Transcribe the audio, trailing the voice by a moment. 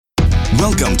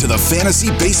Welcome to the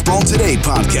Fantasy Baseball Today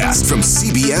podcast from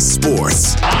CBS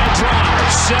Sports. High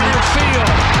drive, center field,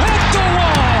 hit the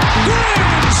wall,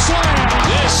 grand slam.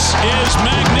 This is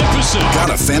magnificent.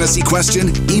 Got a fantasy question?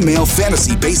 Email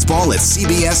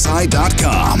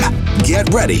fantasybaseball@cbsi.com.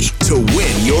 Get ready to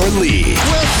win your league.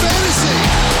 Where fantasy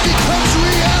becomes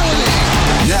reality.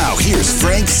 Now here's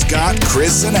Frank, Scott,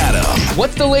 Chris, and Adam.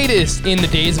 What's the latest in the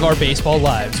days of our baseball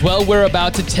lives? Well, we're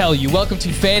about to tell you. Welcome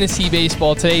to Fantasy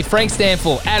Baseball Today. Frank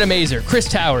Stanfield, Adam Azer, Chris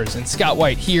Towers, and Scott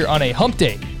White here on a hump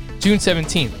day, June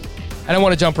 17th. And I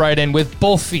want to jump right in with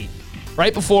both feet.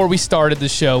 Right before we started the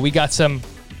show, we got some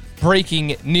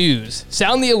breaking news.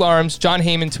 Sound the alarms. John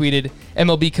Heyman tweeted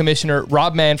MLB Commissioner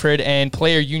Rob Manfred and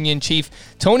Player Union Chief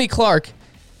Tony Clark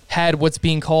had what's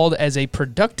being called as a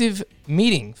productive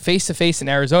meeting face-to-face in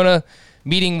Arizona.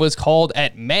 Meeting was called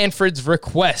at Manfred's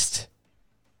request.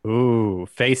 Ooh,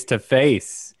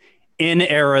 face-to-face in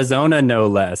Arizona, no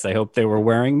less. I hope they were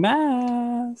wearing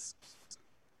masks.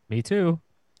 Me too.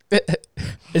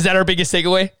 Is that our biggest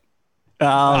takeaway?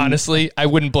 Honestly, I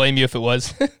wouldn't blame you if it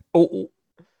was.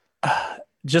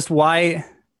 Just why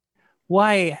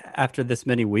after this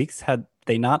many weeks had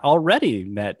they not already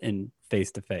met in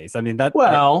face-to-face? I mean,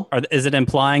 is it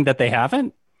implying that they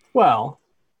haven't? Well,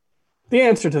 the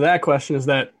answer to that question is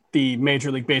that the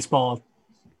Major League Baseball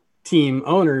team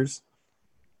owners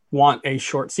want a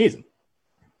short season.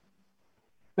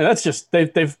 And that's just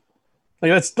that's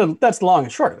the long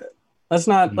and short of it. Let's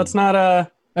not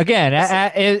Again,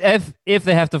 if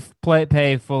they have to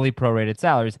pay fully prorated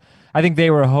salaries, I think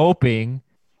they were hoping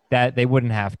that they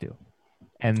wouldn't have to.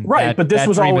 And right, but this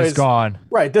was always gone.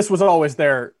 Right, this was always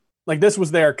their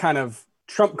kind of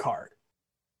trump card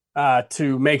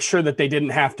to make sure that they didn't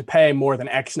have to pay more than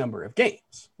X number of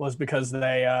games, was because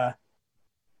they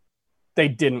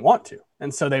didn't want to,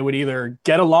 and so they would either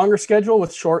get a longer schedule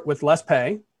with less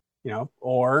pay,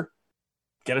 or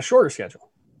get a shorter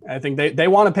schedule. I think they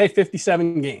want to pay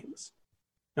 57 games,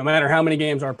 no matter how many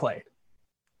games are played.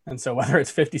 And so whether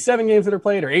it's 57 games that are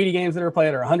played or 80 games that are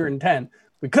played or 110,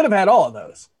 we could have had all of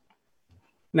those.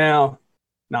 Now,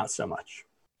 not so much.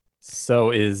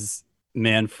 So is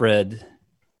Manfred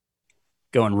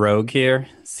going rogue here?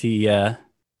 Is he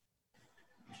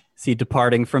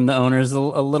departing from the owners a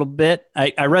little bit?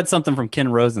 I read something from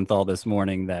Ken Rosenthal this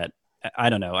morning that I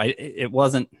don't know. It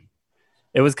was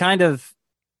kind of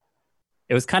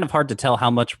hard to tell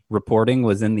how much reporting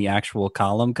was in the actual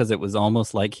column, because it was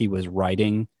almost like he was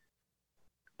writing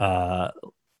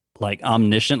like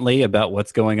omnisciently about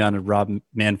what's going on in Rob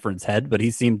Manfred's head, but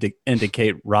he seemed to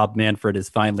indicate Rob Manfred is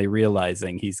finally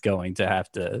realizing he's going to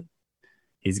have to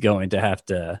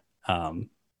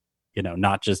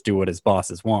not just do what his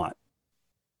bosses want.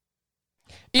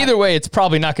 Either way, it's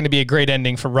probably not going to be a great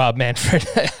ending for Rob Manfred.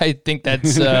 I think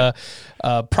that's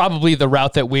probably the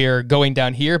route that we're going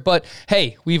down here. But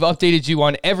hey, we've updated you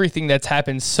on everything that's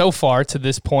happened so far to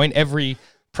this point, every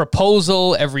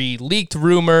proposal, every leaked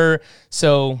rumor.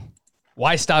 So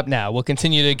why stop now? We'll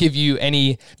continue to give you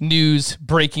any news,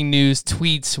 breaking news,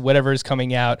 tweets, whatever is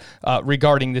coming out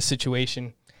regarding this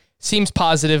situation. Seems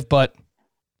positive, but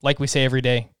like we say every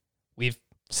day, we've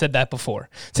said that before.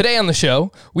 Today on the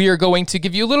show, we are going to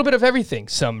give you a little bit of everything.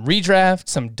 Some redraft,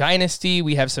 some dynasty.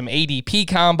 We have some ADP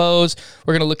combos.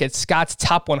 We're going to look at Scott's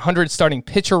top 100 starting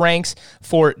pitcher ranks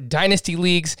for dynasty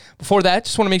leagues. Before that,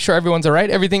 just want to make sure everyone's all right.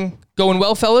 Everything going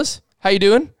well, fellas? How you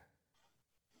doing?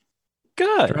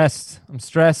 Good. I'm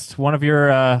stressed. One of your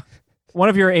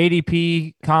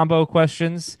ADP combo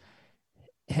questions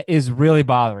is really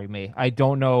bothering me. I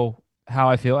don't know how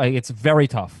I feel. It's very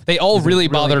tough. They all really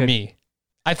bother me.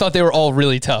 I thought they were all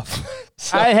really tough.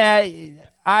 So. I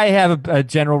have a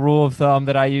general rule of thumb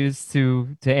that I use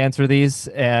to answer these,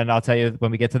 and I'll tell you when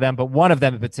we get to them. But one of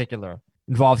them in particular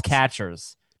involves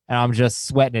catchers, and I'm just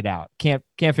sweating it out. Can't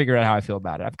figure out how I feel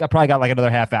about it. I've probably got like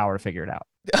another half hour to figure it out.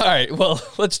 All right, well,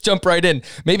 let's jump right in.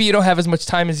 Maybe you don't have as much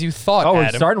time as you thought, Adam.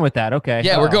 We're starting with that. Okay.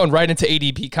 Yeah, we're going right into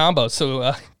ADP combos.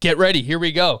 So get ready. Here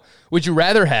we go. Would you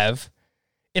rather have,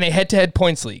 in a head-to-head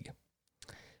points league,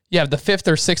 you have the 5th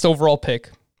or 6th overall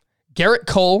pick, Garrett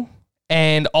Cole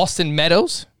and Austin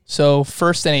Meadows, so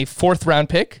 1st and a 4th round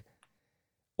pick,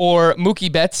 or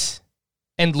Mookie Betts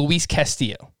and Luis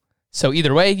Castillo? So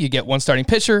either way, you get one starting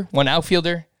pitcher, one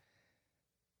outfielder.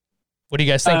 What do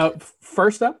you guys think?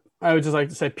 First up, I would just like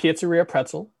to say Pizzeria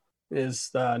Pretzel is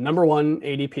the number 1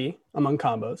 ADP among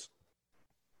combos.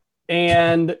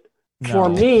 And for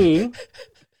me,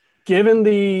 given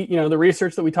the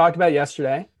research that we talked about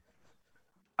yesterday,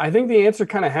 I think the answer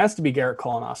kind of has to be Garrett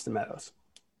Cole and Austin Meadows.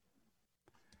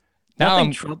 Now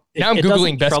I'm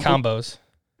Googling best combos.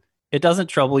 It doesn't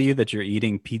trouble you that you're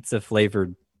eating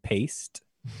pizza-flavored paste.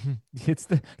 It's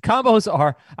the combos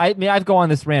are. I mean, I've go on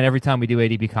this rant every time we do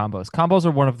ADP combos. Combos are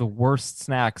one of the worst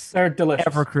snacks They're delicious.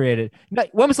 ever created. No,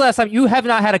 when was the last time you have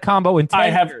not had a combo in 10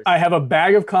 years? I have a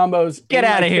bag of combos. Get in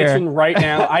outta my here. kitchen right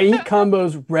now. I eat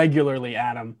combos regularly,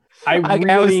 Adam. I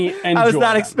really enjoy I was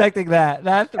not them. expecting that.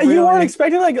 That's You weren't really-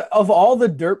 expecting, like, of all the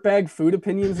dirtbag food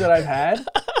opinions that I've had,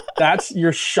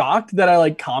 you're shocked that I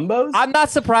like combos? I'm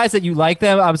not surprised that you like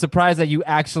them. I'm surprised that you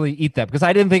actually eat them because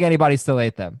I didn't think anybody still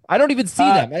ate them. I don't even see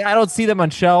them. I don't see them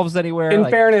on shelves anywhere. In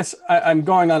like- fairness, I'm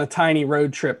going on a tiny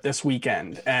road trip this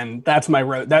weekend, and that's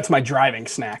my driving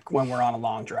snack when we're on a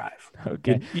long drive.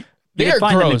 okay. You They can are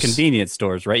find them in gross. convenience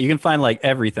stores, right? You can find like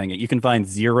everything. You can find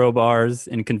Zero bars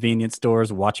in convenience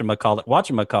stores. Whatchamacallit.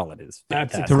 Whatchamacallit is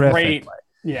That's a fantastic. Terrific. great,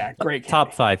 yeah, great. Top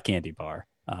candy. 5 candy bar.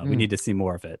 We need to see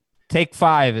more of it. Take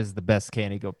 5 is the best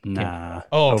candy. Nah.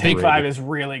 Oh, Take overrated. 5 is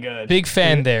really good. Big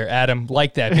fan there, Adam.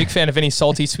 Like that. Big fan of any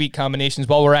salty sweet combinations.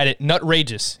 While we're at it,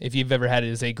 Nutrageous, if you've ever had it,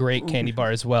 is a great candy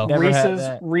bar as well. Never had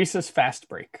that. Reese's Fast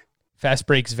Break. Fast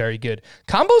Break's very good.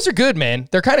 Combos are good, man.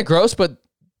 They're kind of gross, but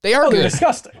they are Oh, they're good.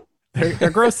 disgusting. They're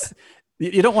gross.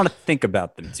 You don't want to think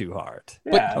about them too hard.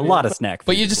 Yeah, A lot of snack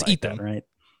but food you is just like eat that, them. right?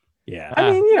 Yeah.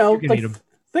 I mean, you can like, eat 'em.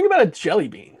 think about a jelly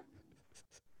bean.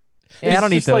 Yeah, I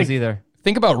don't eat It's just those like- either.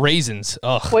 Think about raisins.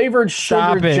 Ugh. Flavored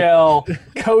Stop sugar it. gel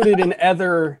coated in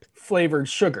other flavored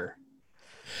sugar.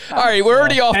 All right, we're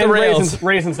already off the And rails.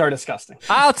 raisins are disgusting.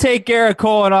 I'll take Garrett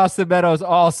Cole and Austin Meadows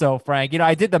also, Frank. You know,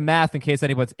 I did the math in case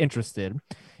anyone's interested.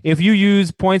 If you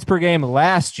use points per game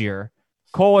last year,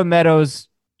 Cole and Meadows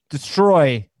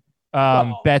destroy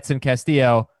Betts and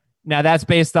Castillo. Now that's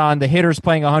based on the hitters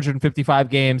playing 155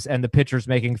 games and the pitchers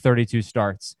making 32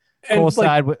 starts. And, Cole's like,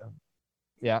 side,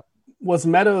 was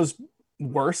Meadows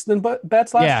worse than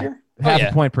Betts last Yeah. year? half yeah.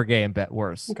 a point per game, bet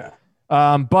worse. Okay.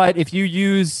 But if you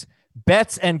use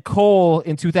Betts and Cole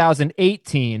in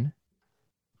 2018,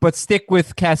 but stick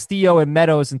with Castillo and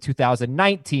Meadows in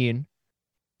 2019,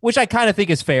 which I kind of think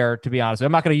is fair, to be honest.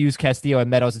 I'm not going to use Castillo and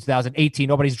Meadows in 2018.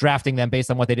 Nobody's drafting them based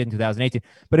on what they did in 2018.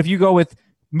 But if you go with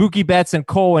Mookie Betts and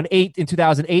Cole in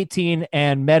 2018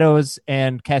 and Meadows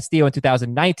and Castillo in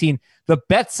 2019, the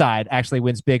bet side actually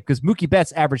wins big because Mookie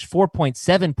Betts averaged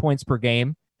 4.7 points per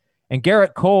game. And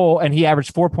Garrett Cole, and he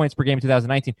averaged 4 points per game in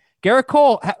 2019. Garrett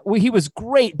Cole, he was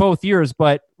great both years,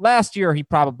 but last year he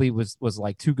probably was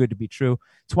like too good to be true.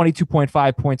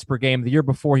 22.5 points per game. The year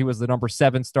before he was the number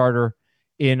 7 starter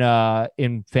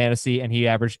in fantasy, and he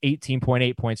averaged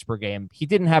 18.8 points per game. He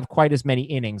didn't have quite as many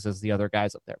innings as the other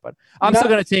guys up there, but I'm still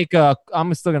going to take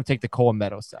the Cole and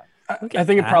Meadows side. I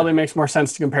think it probably makes more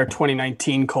sense to compare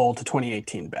 2019 Cole to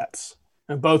 2018 Betts.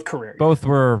 Both career. Both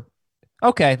were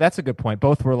okay. That's a good point.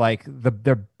 Both were like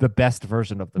the best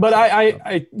version of them. But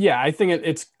I think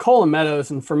it's Cole and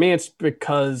Meadows, and for me, it's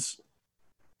because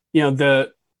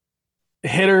the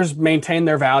hitters maintain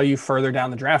their value further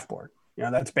down the draft board.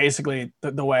 That's basically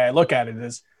the way I look at it.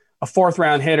 Is a 4th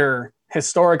round hitter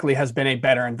historically has been a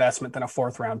better investment than a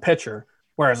 4th round pitcher,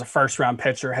 whereas a 1st round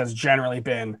pitcher has generally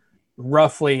been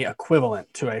roughly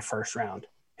equivalent to a 1st round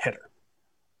hitter.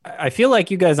 I feel like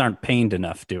you guys aren't pained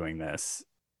enough doing this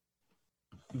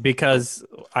because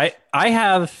I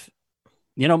have,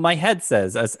 my head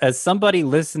says as somebody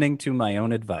listening to my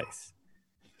own advice,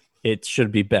 it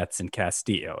should be Betts and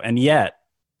Castillo. And yet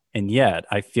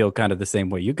I feel kind of the same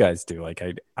way you guys do. Like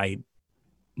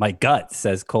my gut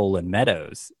says Cole and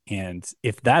Meadows. And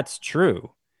if that's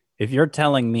true, if you're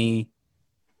telling me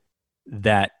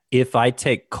that if I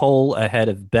take Cole ahead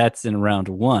of Betts in round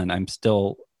 1, I'm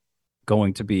still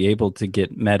going to be able to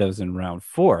get Meadows in round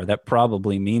 4, that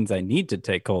probably means I need to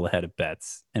take Cole ahead of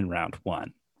Betts in round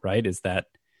 1, right? Is that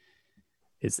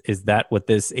what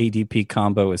this ADP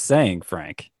combo is saying,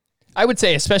 Frank? I would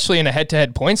say, especially in a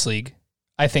head-to-head points league,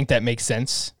 I think that makes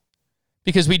sense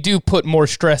because we do put more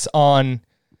stress on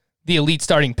the elite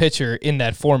starting pitcher in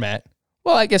that format.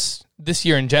 Well, I guess this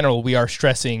year in general, we are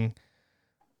stressing,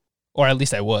 or at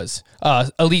least I was,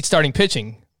 elite starting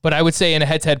pitching. But I would say in a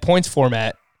head-to-head points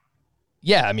format,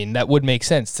 yeah, I mean, that would make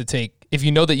sense to take. If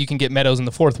you know that you can get Meadows in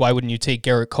the 4th, why wouldn't you take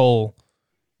Garrett Cole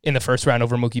in the 1st round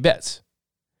over Mookie Betts?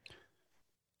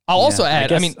 I'll also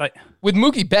add, with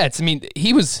Mookie Betts,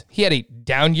 he had a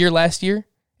down year last year,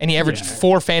 and he averaged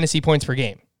 4 fantasy points per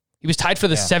game. He was tied for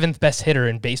the 7th best hitter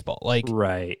in baseball. Like,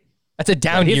 right. That's a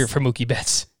down year for Mookie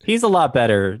Betts. He's a lot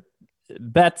better.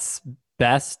 Betts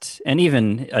best, and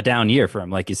even a down year for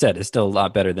him, like you said, is still a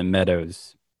lot better than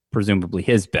Meadows, presumably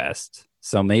his best.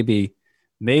 So maybe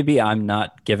I'm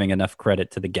not giving enough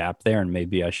credit to the gap there, and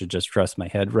maybe I should just trust my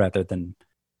head rather than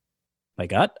my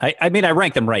gut. I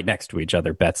rank them right next to each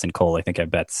other, Betts and Cole. I think I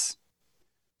have Betts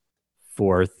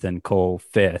 4th and Cole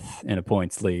 5th in a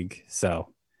points league. So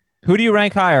Who do you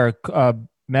rank higher,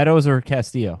 Meadows or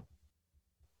Castillo?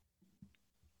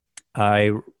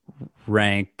 I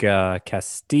rank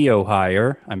Castillo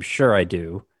higher. I'm sure I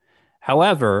do.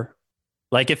 However,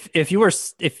 like if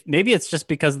maybe it's just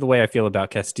because of the way I feel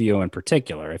about Castillo in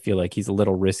particular. I feel like he's a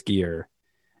little riskier.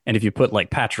 And if you put like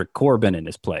Patrick Corbin in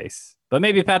his place, but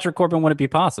maybe Patrick Corbin wouldn't be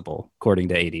possible according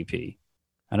to ADP.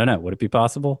 I don't know. Would it be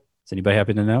possible? Does anybody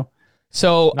happen to know?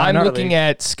 So Not I'm in our looking league.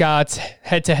 at Scott's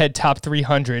head-to-head top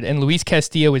 300, and Luis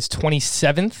Castillo is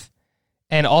 27th,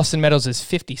 and Austin Meadows is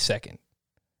 52nd.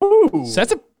 Ooh. So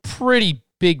that's a pretty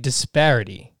big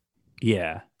disparity.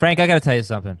 Yeah. Frank, I got to tell you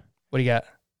something. What do you got?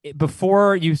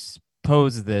 Before you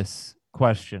pose this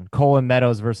question, Cole and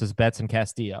Meadows versus Betts and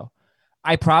Castillo,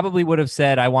 I probably would have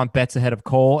said I want Betts ahead of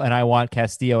Cole and I want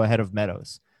Castillo ahead of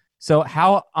Meadows. So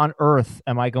how on earth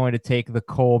am I going to take the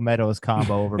Cole Meadows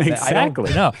combo over Betts?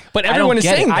 Exactly. No, But everyone is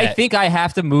saying that. I think I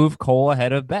have to move Cole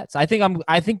ahead of Betts. I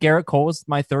think Garrett Cole is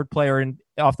my third player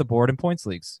off the board in points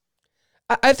leagues.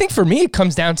 I think for me, it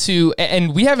comes down to,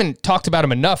 and we haven't talked about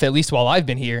him enough, at least while I've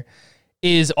been here,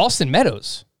 is Austin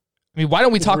Meadows. I mean, why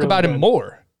don't we talk really about him good.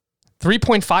 more?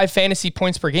 3.5 fantasy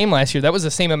points per game last year. That was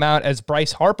the same amount as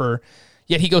Bryce Harper,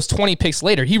 yet he goes 20 picks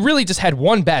later. He really just had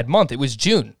one bad month. It was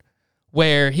June,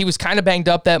 where he was kind of banged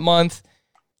up that month.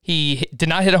 He did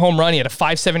not hit a home run. He had a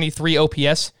 573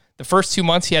 OPS. The first 2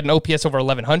 months, he had an OPS over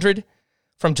 1,100.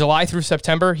 From July through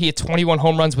September, he had 21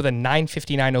 home runs with a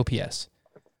 959 OPS.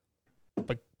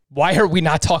 But why are we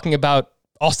not talking about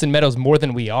Austin Meadows more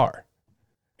than we are?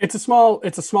 It's a small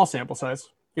sample size.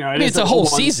 You know, It's a whole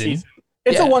season.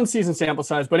 It's Yeah. a 1 season sample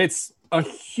size, but it's a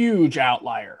huge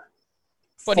outlier.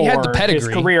 But he had the for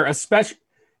pedigree. His career, especially.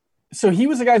 So he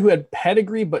was a guy who had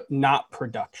pedigree, but not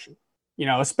production. You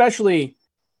know, especially,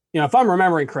 if I'm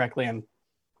remembering correctly, and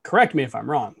correct me if I'm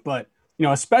wrong, but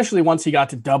especially once he got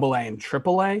to AA and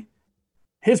AAA,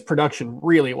 his production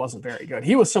really wasn't very good.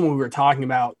 He was someone we were talking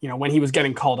about, when he was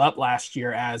getting called up last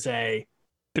year as 2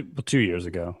 years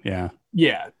ago. Yeah.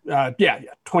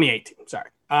 2018. Sorry.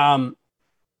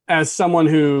 As someone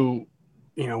who,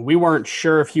 we weren't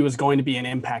sure if he was going to be an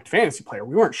impact fantasy player.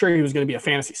 We weren't sure he was going to be a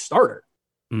fantasy starter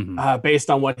based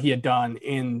on what he had done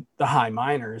in the high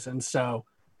minors. And so,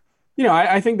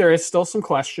 I think there is still some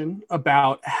question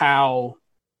about how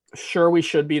sure we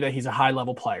should be that he's a high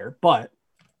level player, but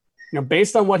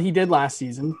based on what he did last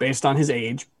season, based on his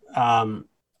age,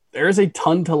 there is a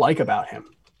ton to like about him.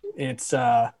 It's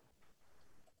that's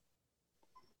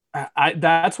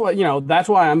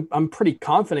why I'm pretty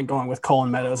confident going with Cole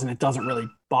and Meadows, and it doesn't really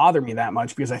bother me that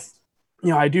much because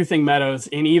I do think Meadows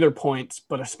in either points,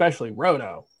 but especially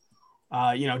Roto,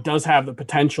 does have the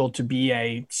potential to be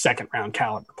a second round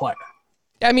caliber player.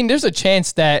 I mean, there's a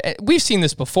chance that we've seen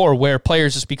this before where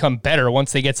players just become better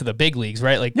once they get to the big leagues,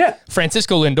 right? Like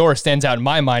Francisco Lindor stands out in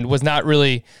my mind, was not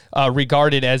really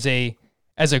regarded as a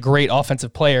great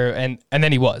offensive player, and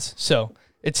then he was. So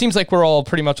it seems like we're all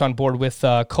pretty much on board with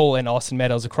Cole and Austin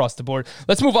Meadows across the board.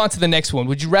 Let's move on to the next one.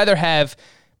 Would you rather have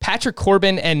Patrick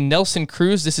Corbin and Nelson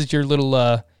Cruz? This is your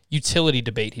little utility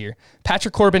debate here.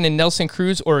 Patrick Corbin and Nelson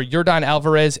Cruz, or Yordan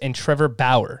Alvarez and Trevor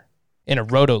Bauer in a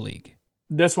Roto League?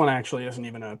 This one actually isn't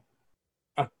even a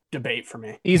debate for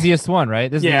me. Easiest one,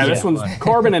 right? This one's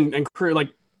Corbin and Cruz. Like,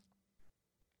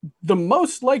 the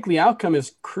most likely outcome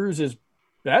is Cruz is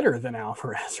better than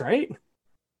Alvarez, right?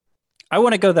 I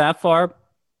wouldn't go that far,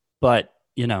 but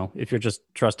if you're just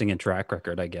trusting in track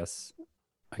record, I guess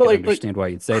I can understand why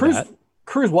you'd say that.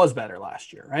 Cruz was better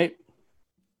last year, right?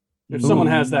 If someone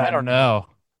has that, I don't know.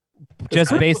 Just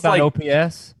Cruz based was on like-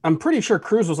 OPS? I'm pretty sure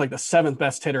Cruz was like the 7th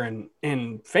best hitter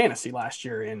in fantasy last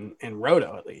year in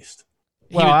Roto, at least.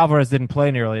 Well, Alvarez didn't play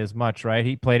nearly as much, right?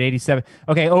 He played 87.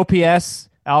 Okay, OPS,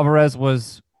 Alvarez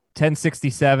was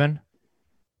 1067.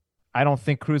 I don't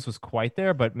think Cruz was quite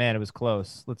there, but man, it was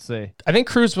close. Let's see. I think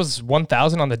Cruz was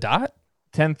 1,000 on the dot.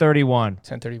 1031.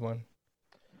 1031.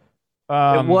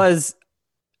 It was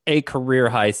a career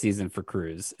high season for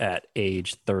Cruz at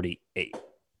age 38.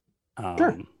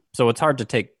 Sure. So it's hard to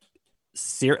take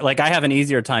I have an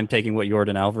easier time taking what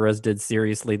Yordan Alvarez did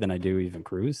seriously than I do even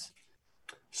Cruz.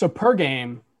 So per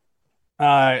game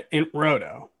in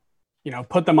Roto,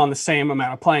 put them on the same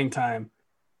amount of playing time.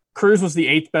 Cruz was the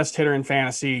 8th best hitter in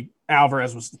fantasy.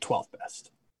 Alvarez was the 12th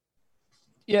best.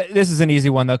 Yeah, this is an easy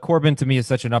one, though. Corbin, to me, is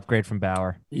such an upgrade from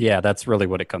Bauer. Yeah, that's really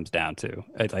what it comes down to.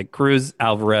 I like Cruz,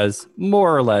 Alvarez,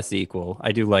 more or less equal.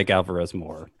 I do like Alvarez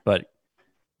more, but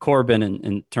Corbin,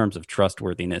 in terms of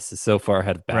trustworthiness, is so far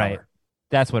ahead of Bauer. Right.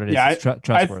 That's what it is. Yeah, It's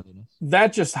trustworthiness.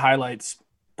 That just highlights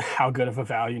how good of a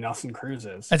value Nelson Cruz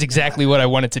is. That's exactly what I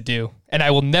wanted to do, and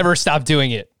I will never stop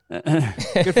doing it.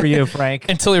 Good for you, Frank.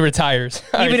 until he retires.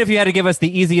 Even if you had to give us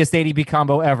the easiest ADP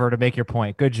combo ever to make your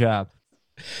point. Good job.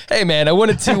 Hey man, I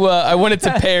wanted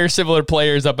to pair similar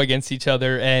players up against each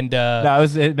other, and No,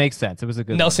 it makes sense. It was a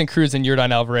good Nelson Cruz and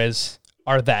Yordan Alvarez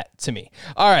are that to me.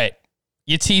 All right,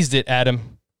 you teased it,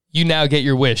 Adam. You now get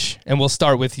your wish, and we'll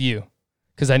start with you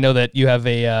because I know that you have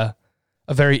a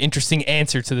very interesting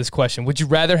answer to this question. Would you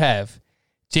rather have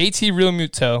JT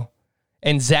Realmuto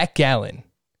and Zach Gallen,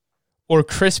 or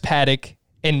Chris Paddock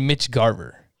and Mitch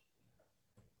Garver?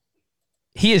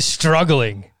 He is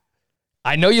struggling.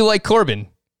 I know you like Corbin.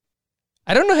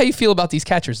 I don't know how you feel about these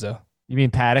catchers, though. You mean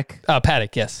Paddock?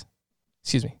 Paddock, yes.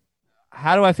 Excuse me.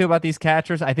 How do I feel about these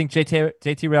catchers? I think JT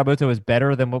Realmuto is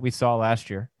better than what we saw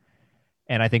last year.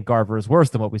 And I think Garver is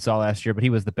worse than what we saw last year, but he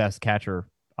was the best catcher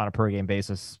on a per-game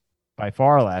basis by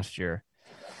far last year.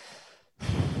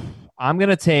 I'm going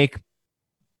to take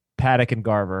Paddock and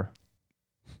Garver.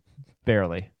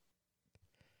 Barely.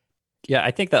 Yeah, I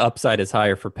think the upside is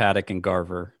higher for Paddock and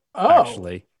Garver, Oh.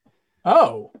 actually.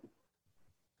 Oh.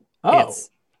 It's-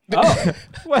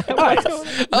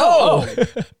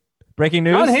 Breaking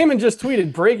news? John Heyman just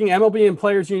tweeted, breaking MLB and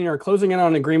Players Union are closing in on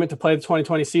an agreement to play the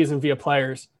 2020 season via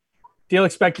players. Deal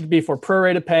expected to be for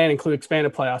prorated pay and include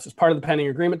expanded playoffs. As part of the pending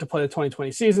agreement to play the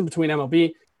 2020 season between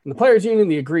MLB and the Players Union,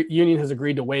 the union has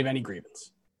agreed to waive any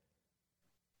grievance.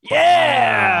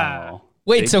 Yeah! Wow.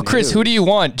 Wait, Big so Chris, news. who do you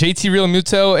want? JT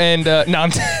Realmuto and no,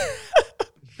 I'm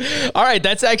all right,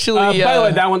 that's actually By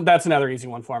the way, that's another easy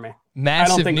one for me. I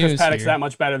massive don't think news Chris Paddock's here. that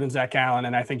much better than Zach Allen,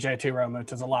 and I think JT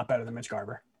Realmuto is a lot better than Mitch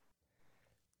Garver.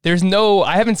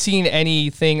 I haven't seen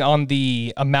anything on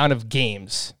the amount of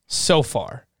games so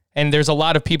far. And there's a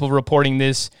lot of people reporting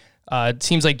this. It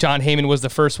seems like John Heyman was the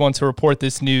first one to report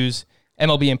this news.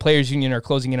 MLB and Players Union are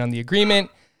closing in on the agreement.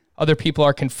 Other people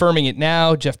are confirming it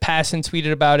now. Jeff Passan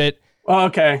tweeted about it. Well,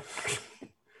 okay.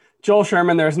 Joel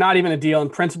Sherman, there's not even a deal in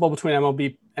principle between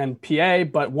MLB and PA,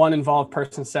 but one involved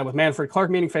person said with Manfred Clark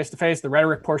meeting face-to-face, the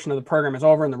rhetoric portion of the program is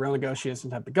over and the real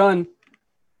negotiations have begun.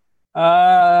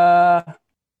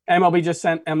 MLB just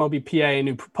sent MLB PA a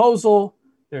new proposal.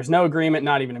 There's no agreement,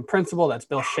 not even in principle. That's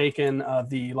Bill Shaken of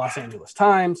the Los Angeles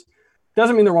Times.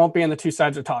 Doesn't mean there won't be, and the two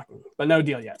sides are talking, but no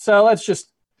deal yet. So let's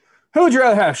just, who would you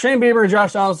rather have, Shane Bieber or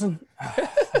Josh Donaldson? All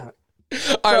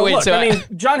right, wait. Look, So I mean,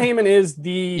 John Heyman is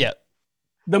the yeah.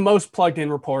 most plugged-in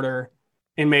reporter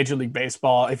in Major League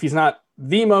Baseball. If he's not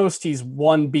the most, he's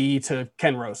 1B to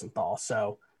Ken Rosenthal.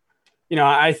 So,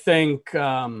 I think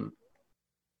What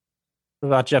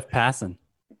about Jeff Passan?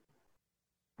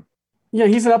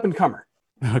 he's an up-and-comer.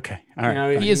 Okay. All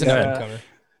right. he is an Go ahead. up-and-comer.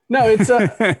 No, it's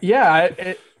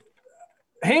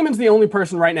Heyman's the only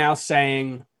person right now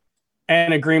saying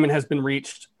an agreement has been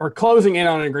reached or closing in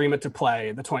on an agreement to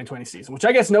play the 2020 season, which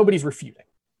I guess nobody's refuting.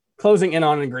 Closing in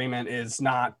on an agreement is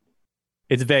not.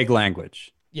 It's vague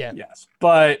language. Yeah. Yes.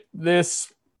 But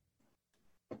this,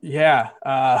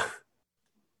 I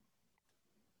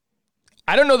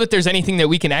don't know that there's anything that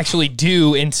we can actually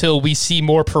do until we see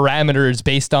more parameters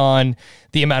based on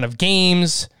the amount of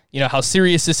games, how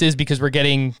serious this is, because we're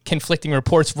getting conflicting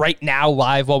reports right now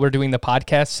live while we're doing the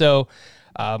podcast. So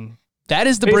that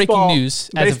is the breaking news.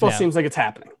 Baseball seems like it's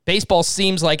happening. Baseball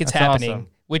seems like it's That's happening, awesome.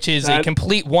 which is a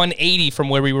complete 180 from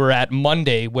where we were at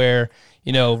Monday, where,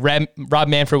 Rob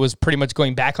Manfred was pretty much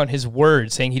going back on his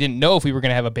word, saying he didn't know if we were going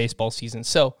to have a baseball season.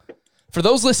 So for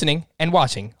those listening and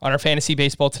watching on our Fantasy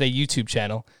Baseball Today YouTube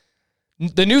channel,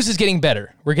 the news is getting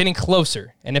better. We're getting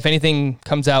closer. And if anything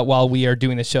comes out while we are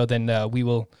doing the show, then we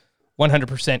will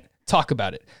 100% talk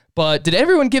about it. But did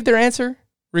everyone give their answer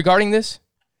regarding this?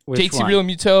 Which JT one?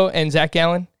 Realmuto and Zach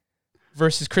Gallen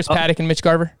versus Chris Paddock and Mitch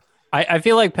Garver? I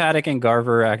feel like Paddock and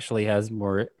Garver actually has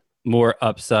more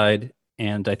upside,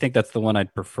 and I think that's the one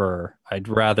I'd prefer. I'd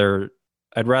rather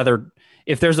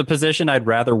if there's a position I'd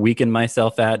rather weaken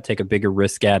myself at, take a bigger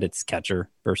risk at, it's catcher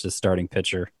versus starting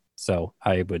pitcher. So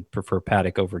I would prefer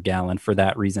Paddock over Gallen for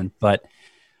that reason. But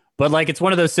like, it's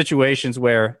one of those situations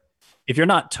where if you're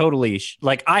not totally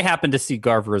like, I happen to see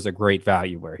Garver as a great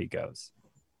value where he goes.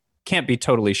 Can't be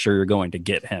totally sure you're going to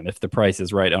get him if the price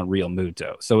is right on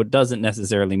Realmuto. So it doesn't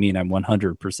necessarily mean I'm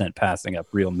 100% passing up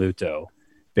Realmuto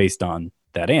based on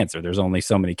that answer. There's only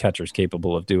so many catchers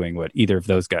capable of doing what either of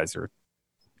those guys are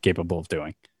capable of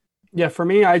doing. Yeah, for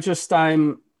me,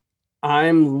 I'm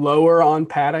lower on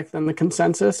Paddock than the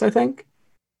consensus, I think.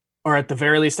 Or at the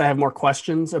very least, I have more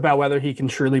questions about whether he can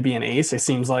truly be an ace. It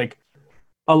seems like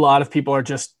a lot of people are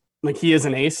just like, he is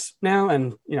an ace now.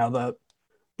 And,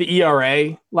 the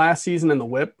ERA last season and the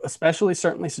whip especially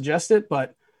certainly suggest it,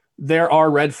 but there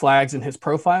are red flags in his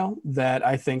profile that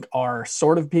I think are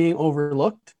sort of being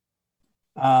overlooked.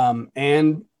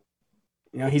 And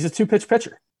He's a 2-pitch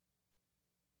pitcher.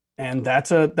 And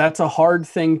that's a hard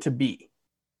thing to be.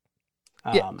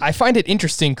 Yeah, I find it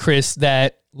interesting, Chris,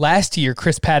 that last year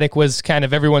Chris Paddack was kind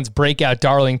of everyone's breakout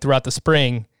darling throughout the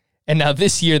spring. And now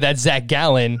this year that's Zach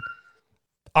Gallen.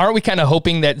 Aren't we kind of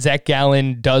hoping that Zach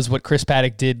Gallen does what Chris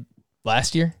Paddack did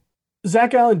last year?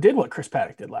 Zach Gallen did what Chris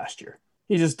Paddack did last year.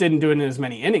 He just didn't do it in as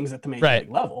many innings at the major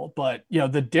league level. But,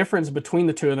 the difference between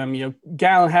the two of them,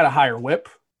 Gallen had a higher whip.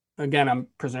 Again, I'm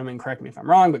presuming, correct me if I'm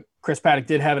wrong, but Chris Paddack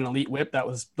did have an elite whip. That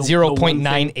was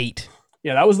 0.98.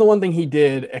 Yeah, that was the one thing he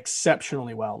did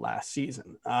exceptionally well last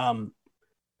season. But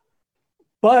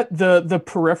the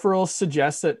peripherals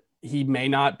suggest that he may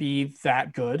not be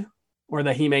that good, or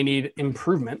that he may need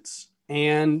improvements.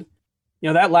 And,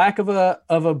 that lack of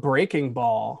a breaking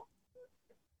ball,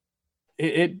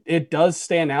 it does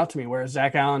stand out to me. Whereas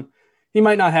Zach Gallen, he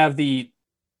may not have the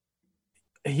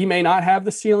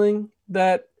ceiling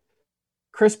that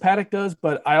Chris Paddack does,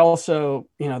 but I also,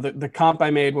 the comp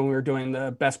I made when we were doing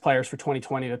the best players for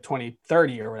 2020 to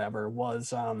 2030 or whatever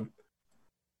was,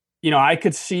 I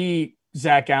could see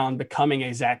Zach Gallen becoming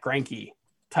a Zach Greinke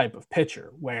type of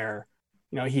pitcher where,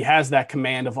 he has that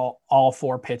command of all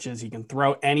 4 pitches. He can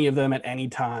throw any of them at any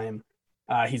time.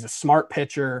 He's a smart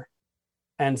pitcher.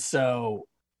 And so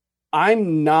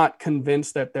I'm not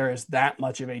convinced that there is that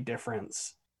much of a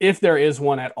difference, if there is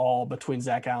one at all, between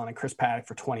Zach Gallen and Chris Paddack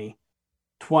for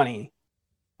 2020.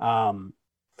 And,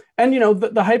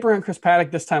 the hype around Chris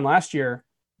Paddack this time last year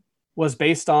was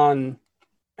based on,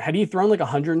 had he thrown like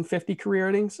 150 career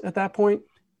innings at that point?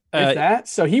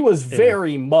 So he was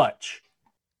very much,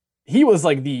 he was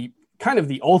like the kind of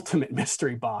the ultimate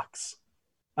mystery box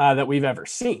that we've ever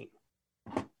seen.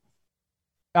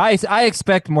 I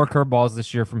expect more curveballs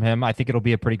this year from him. I think it'll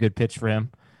be a pretty good pitch for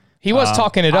him. He was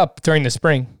talking it up during the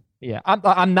spring. Yeah,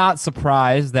 I'm not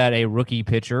surprised that a rookie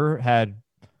pitcher had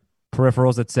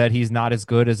peripherals that said he's not as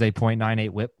good as a .98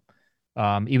 whip.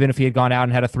 Even if he had gone out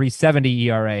and had a 3.70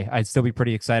 ERA, I'd still be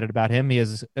pretty excited about him. He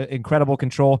has incredible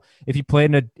control. If he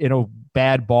played in a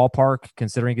bad ballpark,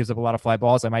 considering he gives up a lot of fly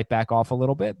balls, I might back off a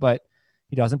little bit, but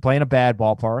he doesn't play in a bad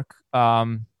ballpark.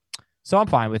 So I'm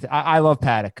fine with it. I love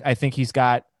Paddack. I think he's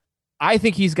got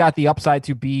the upside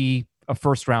to be a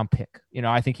first round pick.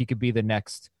 I think he could be the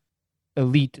next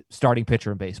elite starting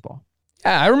pitcher in baseball.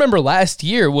 Yeah, I remember last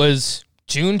year was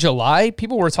June, July.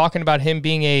 People were talking about him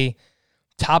being a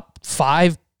top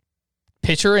 5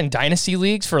 pitcher in dynasty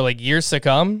leagues for like years to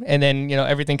come. And then,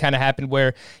 everything kind of happened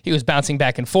where he was bouncing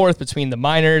back and forth between the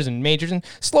minors and majors and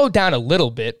slowed down a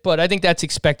little bit. But I think that's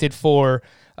expected for,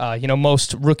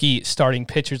 most rookie starting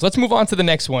pitchers. Let's move on to the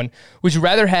next one. Would you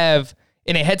rather have,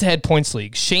 in a head-to-head points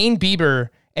league, Shane Bieber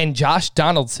and Josh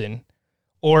Donaldson,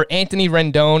 or Anthony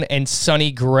Rendon and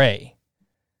Sonny Gray?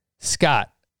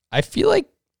 Scott, I feel like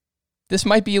this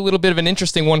might be a little bit of an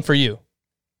interesting one for you.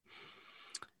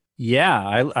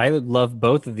 Yeah, I love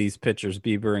both of these pitchers,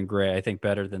 Bieber and Gray, I think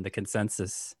better than the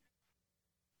consensus.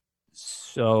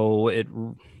 So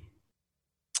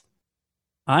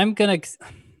I'm going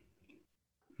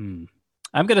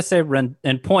to say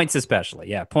and points especially.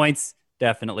 Yeah, points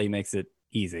definitely makes it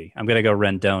easy. I'm going to go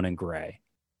Rendon and Gray.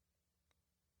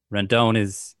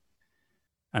 Rendon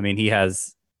he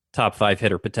has top 5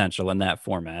 hitter potential in that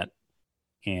format.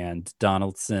 And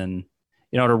Donaldson,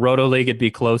 in a roto league, it'd be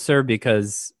closer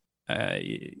because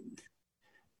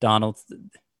Donaldson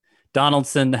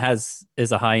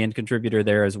is a high-end contributor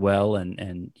there as well.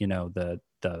 And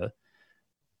the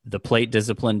plate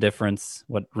discipline difference,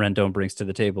 what Rendon brings to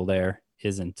the table there,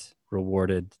 isn't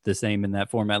rewarded the same in that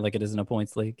format like it is in a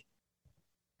points league.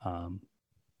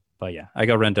 But yeah, I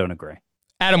go Rendon and Gray.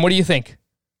 Adam, what do you think?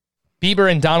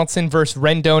 Bieber and Donaldson versus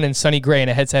Rendon and Sonny Gray in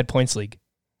a head-to-head points league.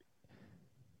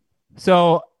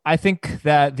 So I think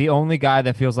that the only guy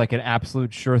that feels like an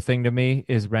absolute sure thing to me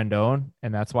is Rendon,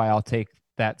 and that's why I'll take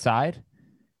that side.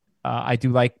 I do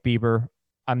like Bieber.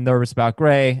 I'm nervous about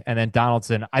Gray, and then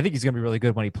Donaldson. I think he's going to be really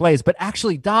good when he plays, but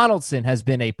actually Donaldson has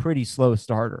been a pretty slow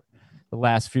starter the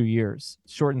last few years.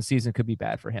 Shortened season could be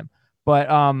bad for him,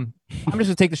 but I'm just going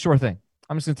to take the sure thing.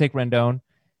 I'm just going to take Rendon.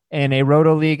 In a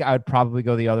roto league, I would probably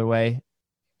go the other way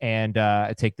and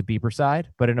take the Bieber side.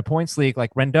 But in a points league,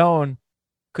 like Rendon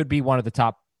could be one of the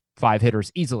top 5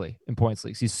 hitters easily in points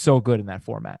leagues. He's so good in that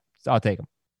format. So I'll take him.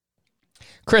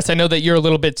 Chris, I know that you're a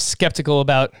little bit skeptical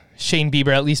about Shane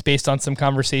Bieber, at least based on some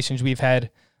conversations we've had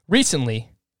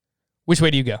recently. Which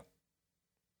way do you go?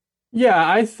 Yeah,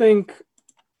 I think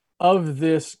of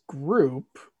this group,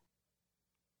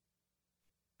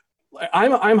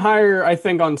 I'm higher, I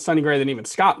think, on Sonny Gray than even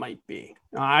Scott might be.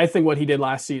 I think what he did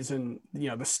last season,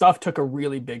 the stuff took a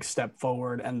really big step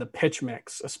forward, and the pitch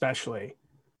mix especially.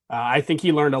 I think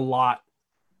he learned a lot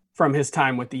from his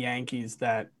time with the Yankees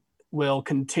that will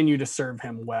continue to serve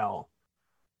him well.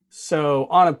 So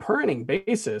on a per inning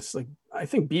basis, like I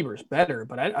think Bieber's better,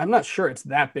 but I'm not sure it's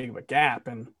that big of a gap.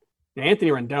 And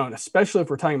Anthony Rendon, especially if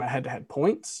we're talking about head-to-head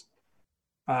points,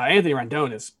 Anthony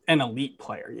Rendon is an elite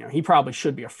player. You know, he probably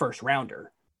should be a first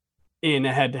rounder in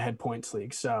a head-to-head points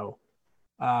league. So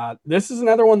this is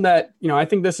another one that, you know, I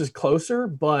think this is closer,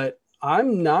 but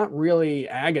I'm not really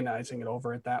agonizing it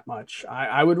over it that much.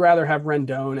 I would rather have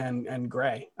Rendon and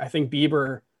Gray. I think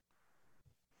Bieber,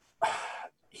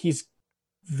 he's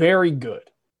very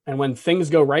good. And when things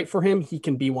go right for him, he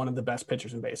can be one of the best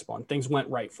pitchers in baseball. And things went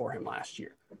right for him last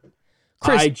year.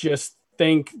 Chris, I just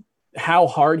think how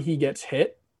hard he gets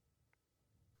hit,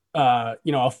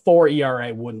 you know, a 4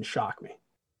 ERA wouldn't shock me.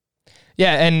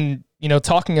 Yeah, and, you know,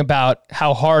 talking about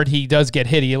how hard he does get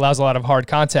hit, he allows a lot of hard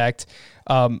contact.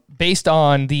 Based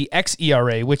on the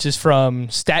xERA, which is from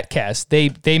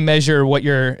StatCast, they measure what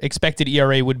your expected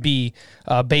ERA would be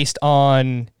based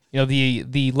on, you know,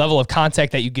 the level of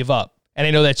contact that you give up. And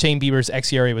I know that Shane Bieber's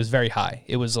xERA was very high.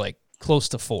 It was like close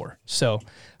to 4. So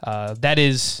that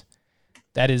is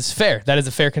fair. That is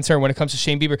a fair concern when it comes to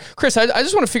Shane Bieber. Chris, I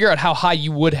just want to figure out how high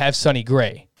you would have Sonny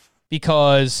Gray,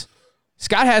 because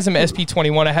Scott has him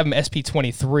SP21. I have him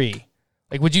SP23.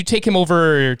 Like, would you take him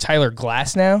over Tyler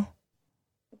Glass now?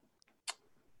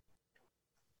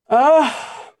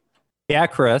 Yeah,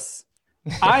 Chris.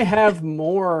 I have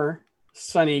more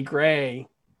Sonny Gray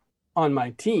on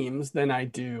my teams than I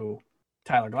do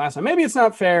Tyler Glass. Now, maybe it's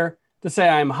not fair to say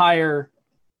I'm higher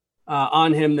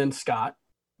on him than Scott,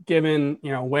 given,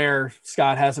 you know, where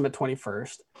Scott has him at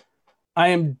 21st. I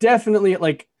am definitely,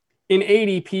 like, in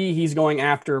ADP, he's going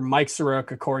after Mike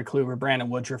Soroka, Corey Kluber, Brandon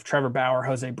Woodruff, Trevor Bauer,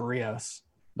 Jose Barrios.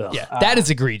 Yeah, that is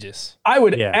egregious. I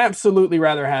would absolutely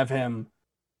rather have him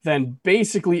than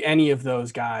basically any of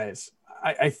those guys.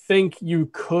 I think you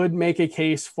could make a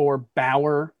case for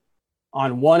Bauer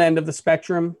on one end of the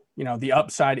spectrum. You know, the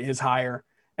upside is higher.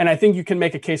 And I think you can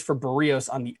make a case for Barrios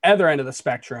on the other end of the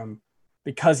spectrum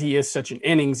because he is such an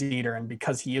innings eater and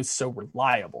because he is so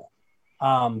reliable.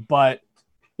 But,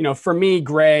 you know, for me,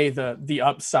 Gray, the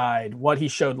upside, what he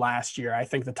showed last year, I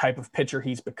think the type of pitcher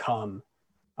he's become,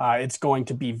 it's going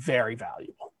to be very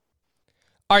valuable.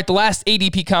 All right, the last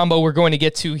ADP combo we're going to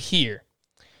get to here.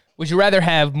 Would you rather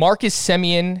have Marcus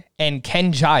Semien and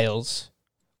Ken Giles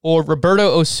or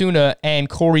Roberto Osuna and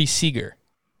Corey Seager?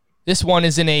 This one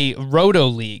is in a Roto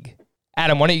league.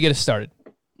 Adam, why don't you get us started?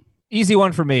 Easy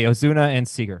one for me, Osuna and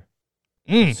Seager.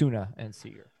 Osuna and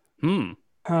Seager.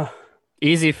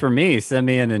 Easy for me,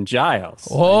 Semien and Giles.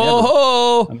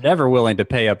 I'm never willing to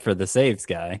pay up for the saves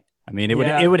guy. I mean, it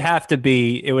would have to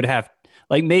be,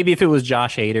 like, maybe if it was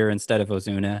Josh Hader instead of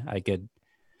Osuna, I could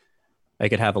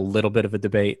have a little bit of a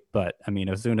debate, but I mean,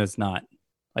 Ozuna's not,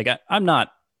 like, I'm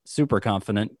not super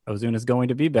confident Ozuna's going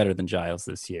to be better than Giles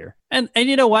this year. And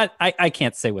you know what? I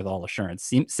can't say with all assurance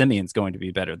Semien's going to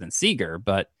be better than Seager,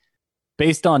 but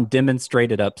based on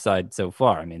demonstrated upside so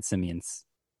far, I mean,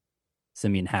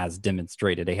 Semien has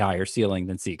demonstrated a higher ceiling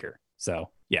than Seager. So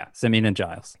yeah, Semien and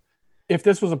Giles. If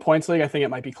this was a points league, I think it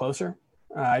might be closer.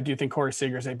 I do think Corey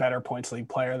Seager is a better points league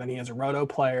player than he is a Roto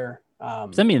player.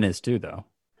 Semien is too, though.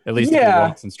 At least if he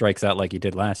walks and strikes out like he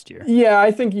did last year. Yeah,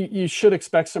 I think you should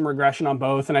expect some regression on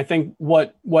both. And I think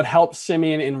what helps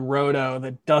Semien in Roto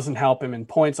that doesn't help him in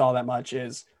points all that much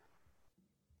is,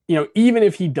 you know, even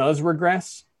if he does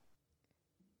regress,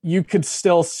 you could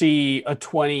still see a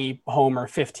 20 homer,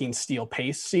 15 steal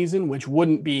pace season, which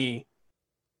wouldn't be,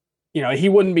 you know, he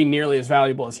wouldn't be nearly as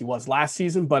valuable as he was last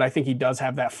season, but I think he does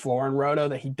have that floor in Roto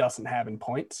that he doesn't have in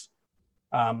points.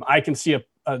 I can see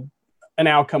an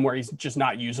outcome where he's just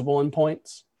not usable in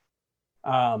points.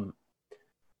 And,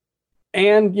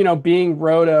 you know, being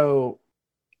Roto,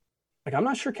 like, I'm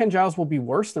not sure Ken Giles will be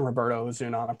worse than Roberto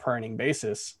Osuna on a per inning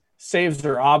basis. Saves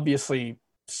are obviously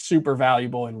super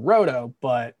valuable in Roto,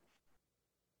 but,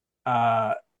 you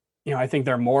know, I think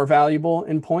they're more valuable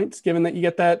in points given that you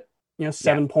get that, you know,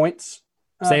 7 points.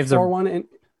 Saves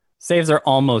are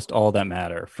almost all that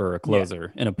matter for a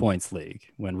closer in a points league.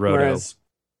 When Roto,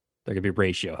 there could be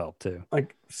ratio help too.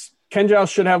 Like, Ken Giles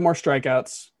should have more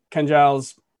strikeouts. Ken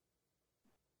Giles,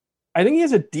 I think he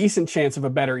has a decent chance of a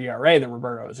better ERA than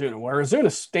Roberto Osuna. Where Osuna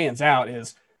stands out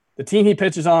is the team he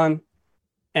pitches on,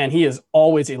 and he is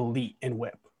always elite in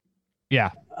WHIP.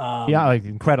 Yeah. Like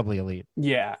incredibly elite.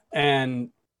 Yeah. And,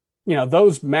 you know,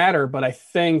 those matter, but I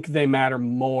think they matter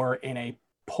more in a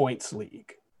points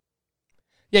league.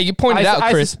 Yeah, you pointed out,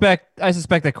 Chris. I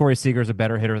suspect that Corey Seager is a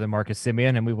better hitter than Marcus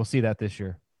Semien, and we will see that this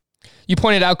year. You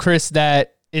pointed out, Chris,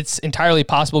 that it's entirely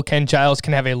possible Ken Giles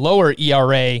can have a lower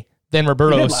ERA than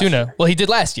Roberto He did last Osuna. year. Well, he did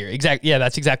last year. Yeah,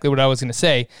 that's exactly what I was going to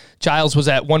say. Giles was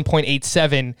at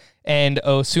 1.87 and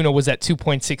Osuna was at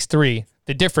 2.63.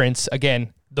 The difference,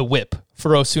 again, the whip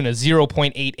for Osuna,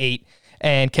 0.88,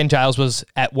 and Ken Giles was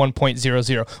at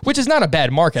 1.00, which is not a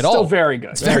bad mark at all. Still very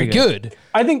good. It's very good.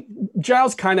 I think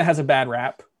Giles kind of has a bad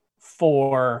rap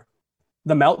for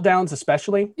the meltdowns,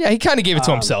 especially. Yeah, he kind of gave it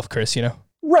to himself, Chris, you know?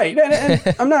 Right.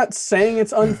 And I'm not saying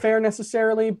it's unfair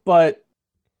necessarily, but,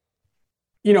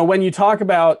 you know, when you talk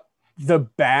about the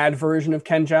bad version of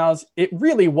Ken Giles, it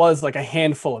really was like a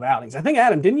handful of outings. I think,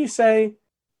 Adam, didn't you say?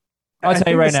 I'll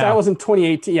tell you right now. That was in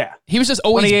 2018. Yeah. He was just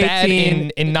always bad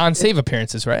 2018 in non-save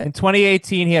appearances, right? In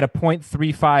 2018, he had a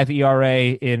 .35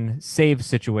 ERA in save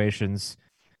situations.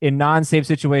 In non-save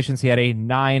situations, he had a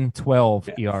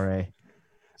 9.12 ERA.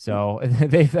 So I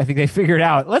think they figured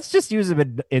out, let's just use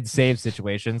him in save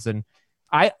situations. And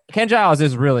Ken Giles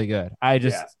is really good.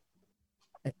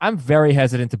 I'm very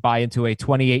hesitant to buy into a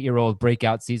 28-year-old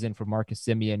breakout season for Marcus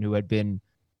Semien, who had been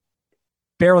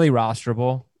barely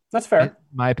rosterable. That's fair. In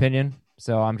my opinion.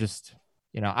 So I'm just,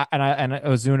 you know, and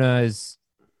Ozuna's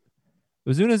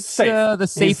Safe. The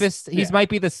safest. He might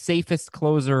be the safest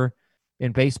closer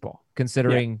in baseball,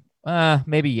 considering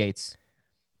maybe Yates,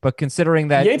 but considering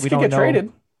that Yates could get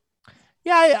traded.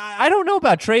 Yeah, I don't know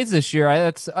about trades this year.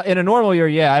 That's in a normal year.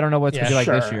 Yeah, I don't know what's gonna be like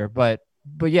this year, but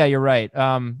yeah, you're right.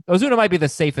 Ozuna might be the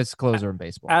safest closer in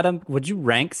baseball. Adam, would you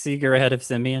rank Seager ahead of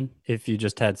Semien if you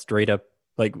just had straight up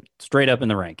in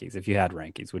the rankings? If you had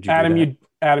rankings, would you?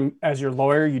 Adam, as your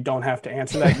lawyer, you don't have to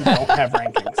answer that. You don't have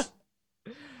rankings.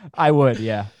 I would.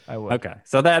 Yeah, I would. Okay,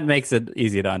 so that makes it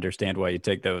easy to understand why you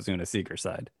take the Ozuna Seager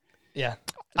side. Yeah.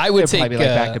 I would take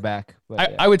back to back.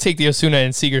 I would take the Osuna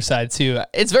and Seager side too.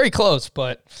 It's very close,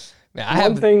 but I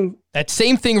have that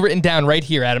same thing written down right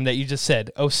here, Adam, that you just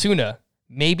said. Osuna,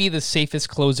 maybe the safest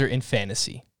closer in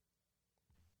fantasy.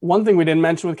 One thing we didn't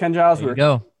mention with Ken Giles, we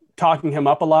were talking him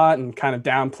up a lot and kind of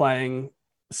downplaying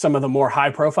some of the more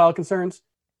high-profile concerns.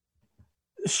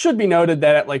 It should be noted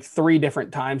that at like 3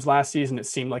 different times last season, it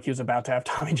seemed like he was about to have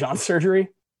Tommy John surgery.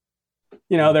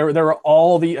 You know, there were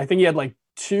I think he had like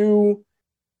 2.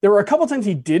 There were a couple times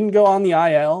he didn't go on the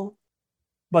IL,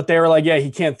 but they were like, yeah, he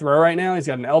can't throw right now. He's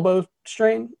got an elbow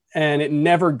strain, and it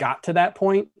never got to that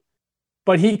point.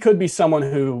 But he could be someone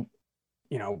who,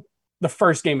 you know, the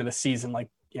first game of the season, like,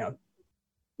 you know,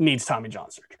 needs Tommy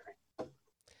John surgery.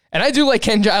 And I do like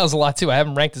Ken Giles a lot too. I have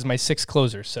him ranked as my 6th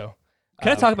closer. So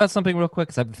can I talk about something real quick?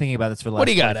 Because I've been thinking about this for the last what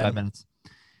do you got, 45 minutes.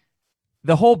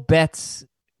 The whole Betts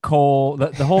Cole,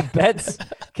 the whole Betts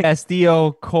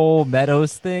Castillo Cole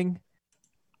Meadows thing.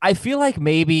 I feel like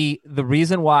maybe the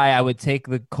reason why I would take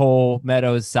the Cole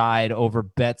Meadows side over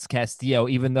Betts Castillo,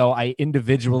 even though I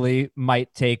individually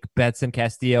might take Betts and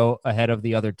Castillo ahead of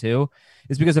the other two,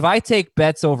 is because if I take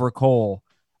Betts over Cole,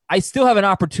 I still have an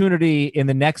opportunity in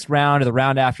the next round or the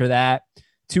round after that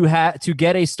to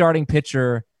get a starting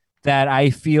pitcher that I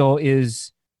feel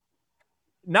is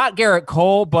not Garrett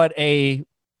Cole, but a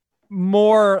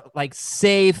more like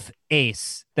safe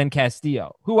ace than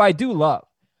Castillo, who I do love.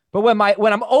 But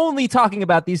when I'm only talking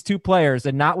about these 2 players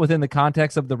and not within the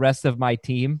context of the rest of my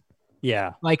team,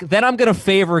 like then I'm going to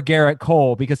favor Garrett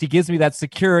Cole because he gives me that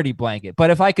security blanket. But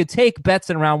if I could take Betts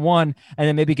in round 1 and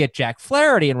then maybe get Jack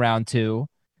Flaherty in round 2,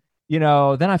 you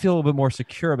know, then I feel a little bit more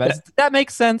secure about it. Does that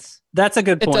make sense? That's a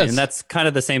good point. And that's kind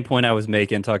of the same point I was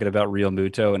making talking about Real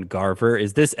Muto and Garver.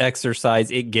 Is this exercise,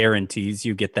 it guarantees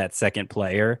you get that second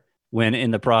player when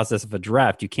in the process of a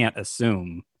draft, you can't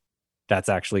assume that's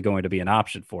actually going to be an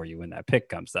option for you when that pick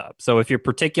comes up. So if you're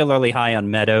particularly high on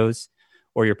Meadows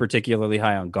or you're particularly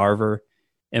high on Garver,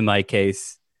 in my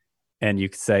case, and you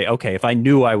could say, okay, if I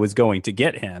knew I was going to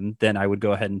get him, then I would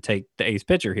go ahead and take the ace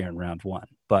pitcher here in round 1.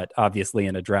 But obviously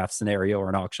in a draft scenario or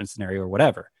an auction scenario or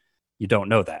whatever, you don't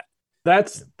know that.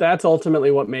 That's ultimately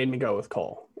what made me go with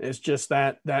Cole. Is just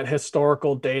that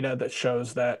historical data that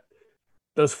shows that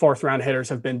those 4th round hitters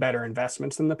have been better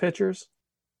investments than the pitchers.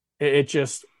 It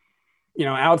just, you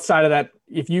know, outside of that,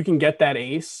 if you can get that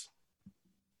ace,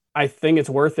 I think it's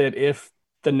worth it if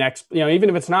the next, you know, even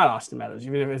if it's not Austin Meadows,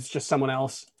 even if it's just someone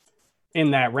else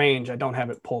in that range. I don't have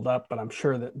it pulled up, but I'm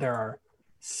sure that there are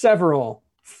several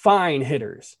fine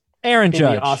hitters. Aaron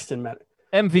Judge, Austin Meadows.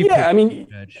 MVP. Yeah, I mean,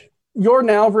 Jordan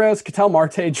Alvarez, Ketel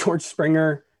Marte, George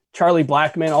Springer, Charlie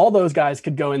Blackmon, all those guys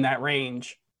could go in that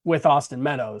range with Austin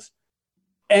Meadows.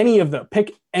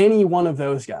 Pick any one of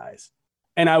those guys.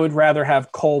 And I would rather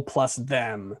have Cole plus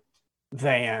them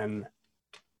than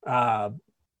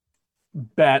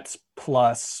Betts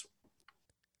plus,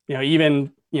 you know,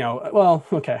 even, you know, well,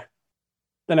 okay.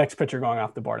 The next pitcher going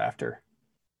off the board after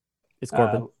is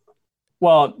Corbin.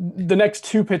 Well, the next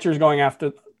 2 pitchers going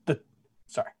after the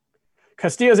Sorry.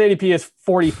 Castillo's ADP is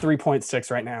 43.6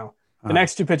 right now. The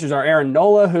next two pitchers are Aaron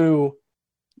Nola, who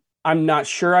I'm not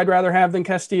sure I'd rather have than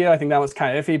Castillo. I think that was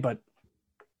kind of iffy, but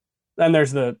then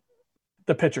there's the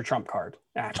pitcher trump card.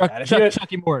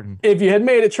 Chucky Morton. If you had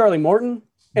made it Charlie Morton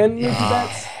and Mookie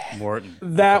Betts, Morton.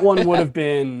 that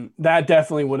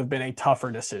definitely would have been a tougher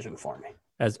decision for me.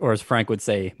 As Frank would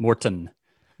say, Morton.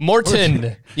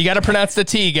 Morton. You got to pronounce the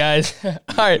T, guys. All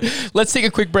right, let's take a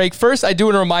quick break. First, I do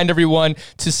want to remind everyone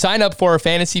to sign up for our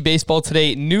Fantasy Baseball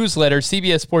Today newsletter,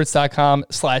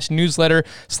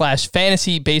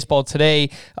 cbssports.com/newsletter/fantasy baseball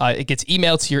today. It gets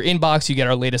emailed to your inbox. You get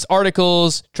our latest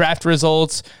articles, draft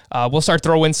results. We'll start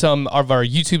throwing some of our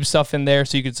YouTube stuff in there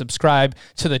so you can subscribe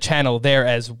to the channel there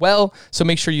as well. So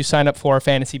make sure you sign up for our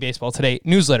Fantasy Baseball Today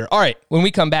newsletter. All right, when we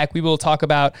come back, we will talk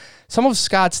about some of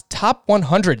Scott's top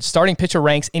 100 starting pitcher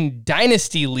ranks in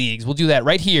Dynasty leagues. We'll do that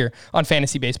right here on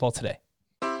Fantasy Baseball Today.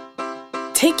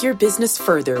 Take your business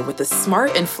further with the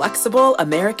smart and flexible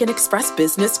American Express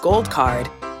Business Gold Card.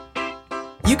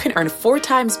 You can earn 4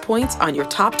 times points on your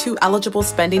top 2 eligible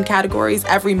spending categories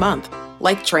every month,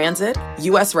 like transit,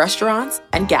 U.S. restaurants,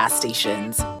 and gas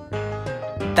stations.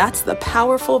 That's the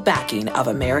powerful backing of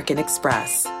American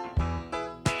Express.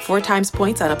 4 times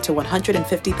points on up to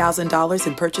 $150,000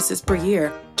 in purchases per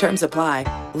year. Terms apply.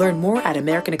 Learn more at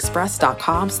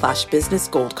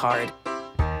americanexpress.com/businessgoldcard.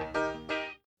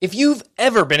 If you've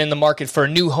ever been in the market for a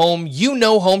new home, you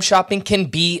know home shopping can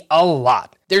be a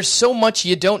lot. There's so much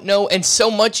you don't know and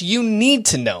so much you need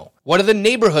to know. What are the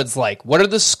neighborhoods like? What are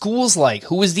the schools like?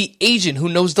 Who is the agent who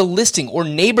knows the listing or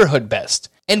neighborhood best?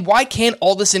 And why can't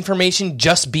all this information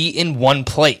just be in one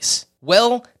place?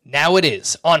 Well, now it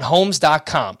is on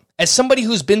Homes.com. As somebody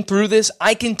who's been through this,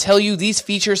 I can tell you these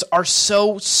features are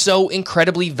so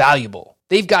incredibly valuable.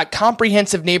 They've got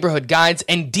comprehensive neighborhood guides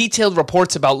and detailed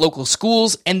reports about local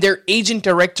schools, and their agent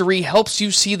directory helps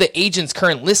you see the agent's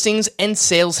current listings and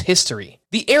sales history.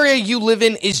 The area you live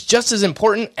in is just as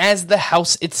important as the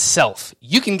house itself.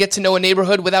 You can get to know a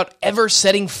neighborhood without ever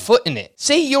setting foot in it.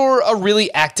 Say you're a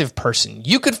really active person.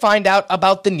 You could find out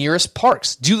about the nearest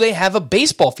parks. Do they have a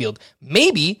baseball field?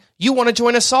 Maybe you want to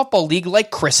join a softball league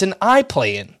like Chris and I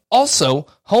play in. Also,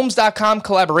 Homes.com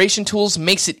collaboration tools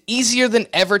makes it easier than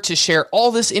ever to share all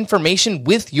this information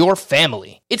with your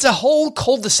family. It's a whole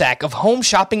cul-de-sac of home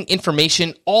shopping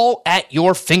information all at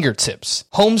your fingertips.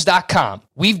 Homes.com.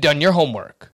 We've done your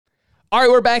homework. All right,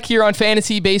 we're back here on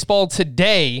Fantasy Baseball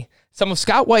Today. Some of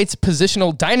Scott White's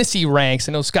positional dynasty ranks.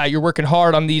 I know, Scott, you're working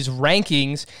hard on these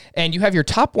rankings, and you have your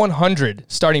top 100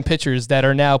 starting pitchers that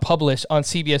are now published on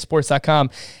CBSSports.com.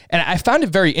 And I found it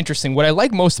very interesting. What I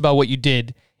like most about what you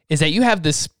did is that you have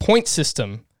this point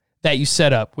system that you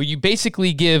set up where you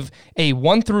basically give a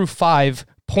 1 through 5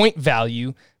 point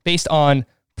value based on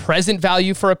present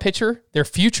value for a pitcher, their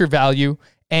future value,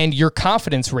 and your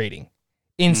confidence rating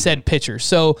in said pitcher.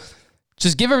 So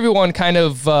just give everyone kind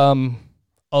of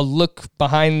a look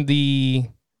behind the,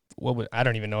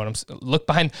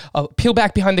 peel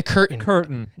back behind the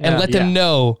curtain and let them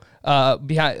know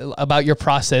about your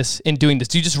process in doing this.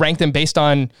 Do you just rank them based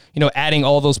on, adding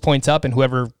all those points up, and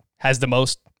whoever has the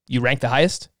most, you rank the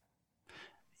highest?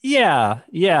 Yeah.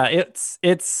 It's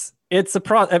a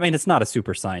process. I mean, it's not a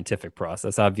super scientific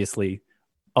process. Obviously,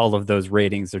 all of those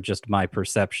ratings are just my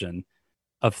perception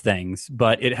of things,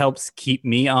 but it helps keep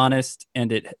me honest,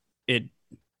 and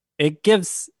it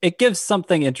gives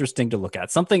something interesting to look at,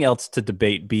 something else to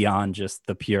debate beyond just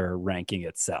the pure ranking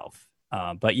itself.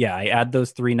 But yeah, I add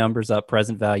those 3 numbers up: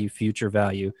 present value, future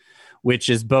value, which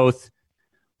is both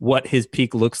what his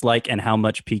peak looks like and how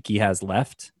much peak he has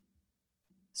left.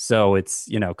 So it's,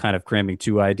 kind of cramming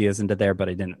 2 ideas into there, but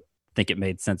I didn't think it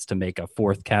made sense to make a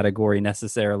 4th category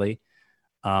necessarily.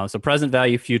 So present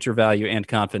value, future value, and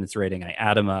confidence rating, I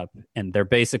add them up, and they're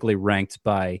basically ranked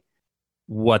by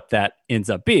what that ends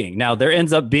up being. Now, there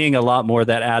ends up being a lot more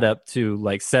that add up to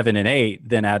like 7 and 8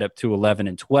 than add up to 11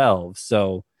 and 12.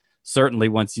 So certainly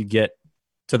once you get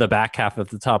to the back half of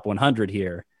the top 100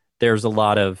 here, there's a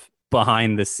lot of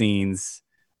behind the scenes,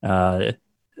 a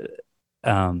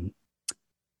lot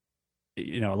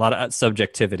of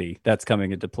subjectivity that's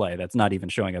coming into play. That's not even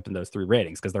showing up in those 3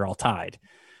 ratings because they're all tied.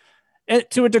 And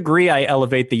to a degree, I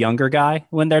elevate the younger guy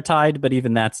when they're tied, but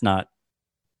even that's not,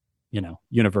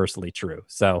 universally true.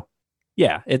 So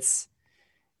yeah,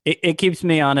 it keeps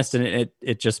me honest, and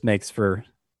it just makes for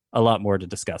a lot more to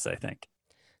discuss, I think.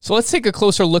 So let's take a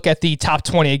closer look at the top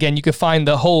 20. Again, you can find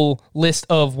the whole list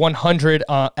of 100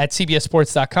 at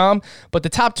CBSSports.com, but the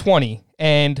top 20,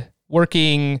 and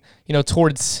working,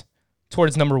 towards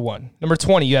number 1. Number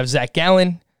 20, you have Zach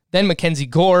Gallen, then Mackenzie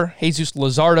Gore, Jesus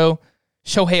Luzardo,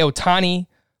 Shohei Ohtani,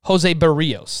 Jose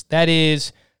Barrios. That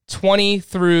is 20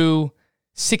 through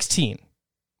 16.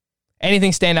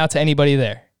 Anything stand out to anybody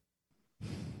there?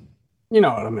 You know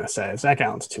what I'm going to say. Zach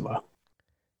Allen's too low.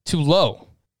 Too low?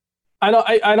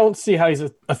 I don't see how he's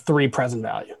a 3 present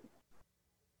value.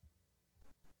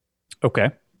 Okay.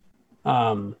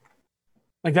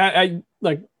 Like that,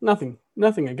 nothing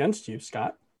against you,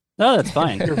 Scott. No, that's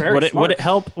fine. You're very smart.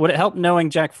 Would it help knowing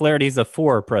Jack Flaherty's a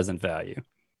 4 present value?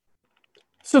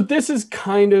 So this is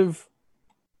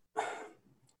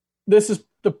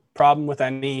the problem with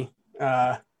any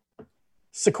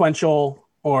sequential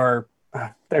or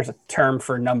there's a term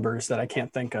for numbers that I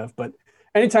can't think of, but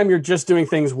anytime you're just doing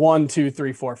things 1, 2,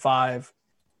 3, 4, 5,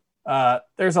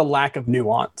 there's a lack of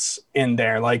nuance in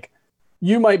there. Like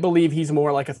you might believe he's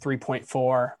more like a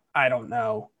 3.4. I don't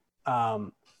know.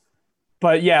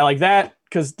 But yeah, like that,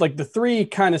 because like the 3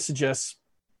 kind of suggests,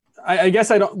 I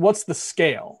guess what's the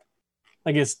scale?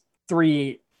 Like is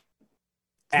 3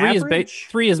 average?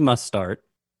 3 is must start.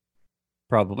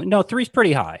 Probably. No, 3's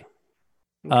pretty high.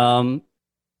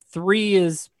 3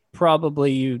 is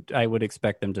probably I would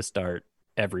expect them to start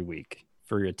every week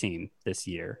for your team this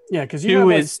year. Yeah, because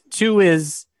 2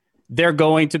 is they're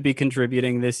going to be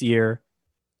contributing this year,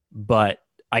 but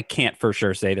I can't for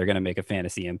sure say they're going to make a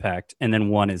fantasy impact. And then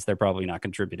 1 is they're probably not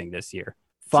contributing this year.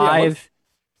 5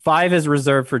 is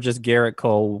reserved for just Garrett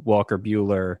Cole, Walker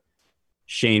Buehler,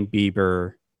 Shane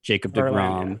Bieber, Jacob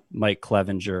deGrom, Mike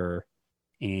Clevenger,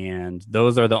 and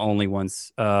those are the only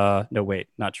ones. No, wait,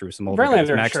 not true. Some older guys.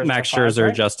 Max Scherzer,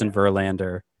 right? Justin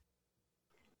Verlander.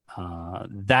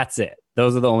 That's it.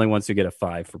 Those are the only ones who get a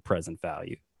 5 for present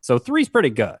value. So 3's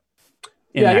pretty good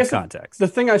in that context. The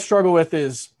thing I struggle with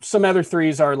is some other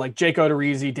 3s are like Jake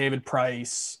Odorizzi, David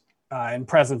Price, in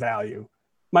present value.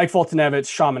 Mike Foltynewicz,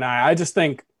 Sean Manaea. I just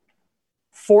think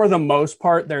for the most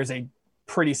part, there's a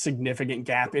pretty significant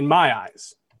gap in my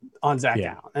eyes on Zach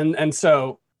Allen. And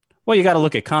so... Well, you got to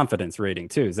look at confidence rating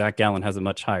too. Zach Gallen has a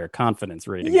much higher confidence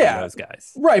rating than those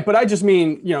guys. Right. But I just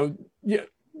mean,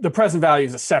 the present value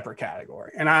is a separate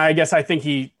category. And I guess I think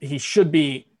he should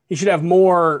have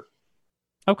more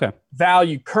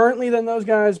value currently than those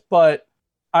guys. But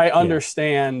I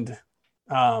understand,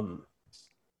 that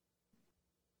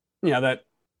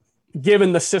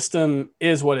given the system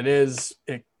is what it is,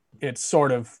 it's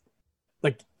sort of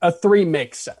like a 3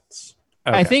 makes sense.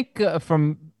 Okay. I think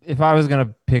if I was going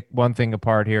to pick one thing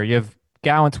apart here, you have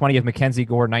Gallen 20, you have Mackenzie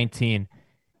Gore 19.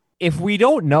 If we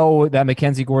don't know that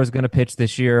Mackenzie Gore is going to pitch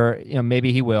this year,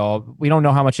 maybe he will. We don't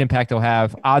know how much impact he'll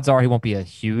have. Odds are he won't be a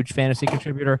huge fantasy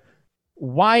contributor.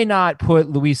 Why not put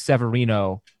Luis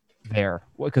Severino there?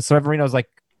 Because Severino's like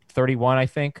 31, I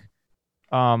think.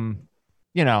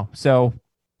 So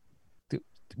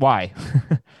why?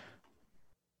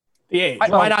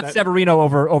 Why not Severino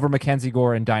over Mackenzie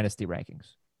Gore in dynasty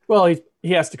rankings? Well,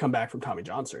 he has to come back from Tommy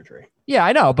John surgery. Yeah,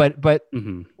 I know, but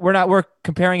we're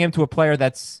comparing him to a player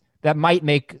that might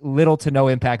make little to no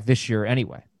impact this year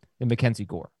anyway, in Mackenzie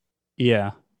Gore.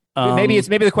 Yeah. Maybe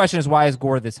the question is, why is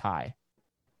Gore this high?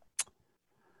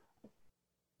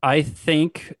 I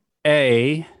think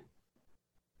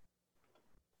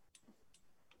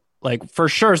for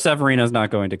sure Severino's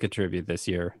not going to contribute this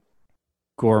year.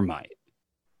 Gore might.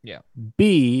 Yeah.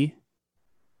 B,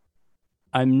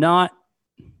 I'm not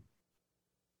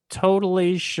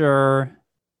totally sure.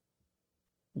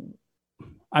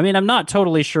 I mean, I'm not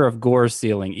totally sure of Gore's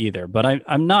ceiling either, but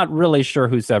I'm not really sure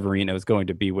who Severino is going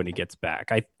to be when he gets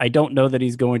back. I don't know that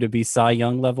he's going to be Cy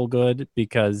Young level good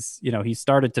because, he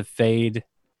started to fade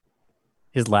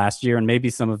his last year, and maybe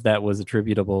some of that was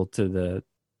attributable to the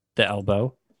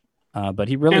elbow. But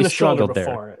he really struggled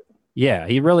there. Yeah,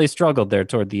 he really struggled there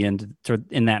toward the end,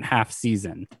 in that half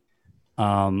season.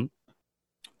 So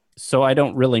I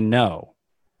don't really know.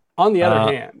 On the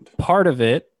other hand, part of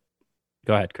it.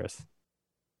 Go ahead, Chris.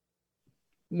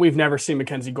 We've never seen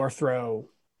Mackenzie Gore throw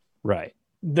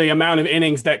the amount of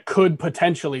innings that could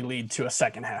potentially lead to a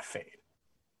second half fade.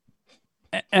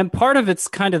 And part of it's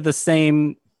kind of the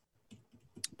same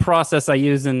process I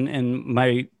use in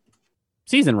my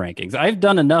season rankings. I've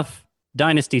done enough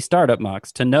dynasty startup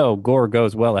mocks to know Gore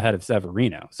goes well ahead of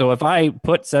Severino. So if I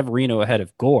put Severino ahead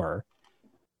of Gore,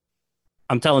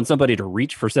 I'm telling somebody to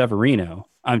reach for Severino.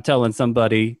 I'm telling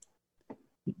somebody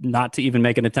not to even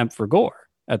make an attempt for Gore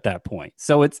at that point.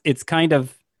 So it's kind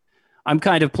of, I'm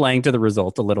kind of playing to the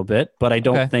result a little bit, but I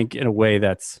don't think in a way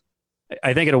that's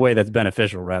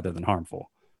beneficial rather than harmful.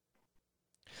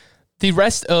 The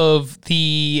rest of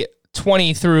the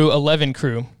 20 through 11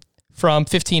 crew from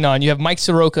 15 on, you have Mike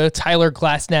Soroka, Tyler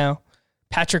Glasnow,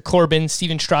 Patrick Corbin,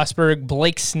 Steven Strasburg,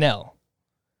 Blake Snell.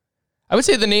 I would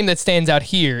say the name that stands out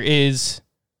here is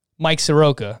Mike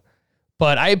Soroka.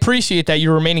 But I appreciate that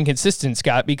you're remaining consistent,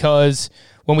 Scott, because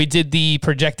when we did the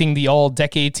projecting the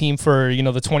all-decade team for, the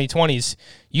 2020s,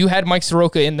 you had Mike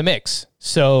Soroka in the mix.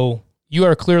 So you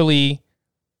are clearly,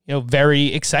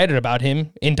 very excited about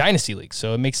him in Dynasty League.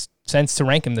 So it makes sense to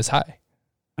rank him this high.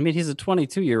 I mean, he's a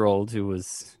 22-year-old who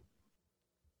was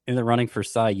in the running for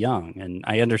Cy Young, and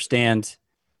I understand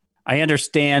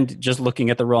just looking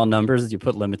at the raw numbers, you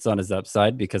put limits on his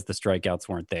upside because the strikeouts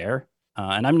weren't there.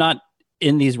 And I'm not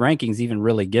in these rankings even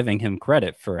really giving him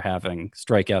credit for having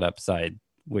strikeout upside,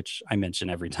 which I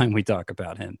mention every time we talk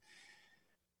about him.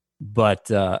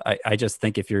 But I just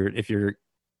think if you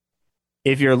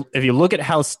look at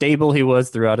how stable he was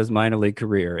throughout his minor league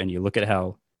career, and you look at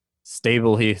how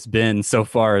stable he's been so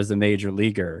far as a major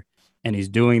leaguer, and he's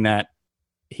doing that,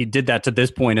 he did that to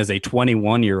this point as a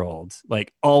 21-year-old,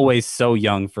 like always so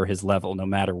young for his level, no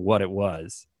matter what it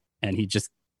was. And he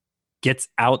just gets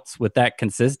outs with that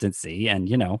consistency and,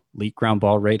 elite ground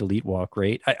ball rate, elite walk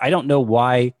rate. I don't know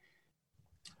why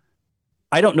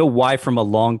from a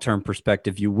long-term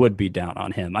perspective you would be down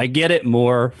on him. I get it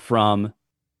more from,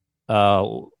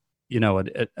 a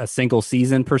single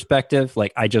season perspective.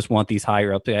 Like, I just want these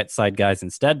higher upside guys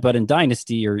instead. But in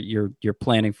Dynasty, you're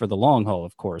planning for the long haul,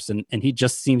 of course. And he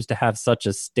just seems to have such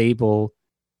a stable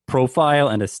profile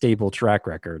and a stable track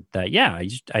record that,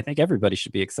 I think everybody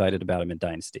should be excited about him in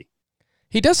Dynasty.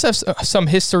 He does have some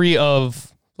history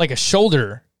of like a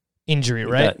shoulder injury,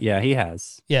 right? He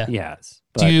has. Yeah, he has.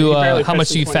 But how much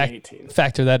do you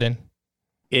factor that in?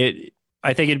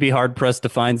 I think it'd be hard pressed to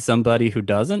find somebody who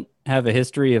doesn't have a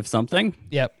history of something.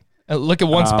 Yep. Look at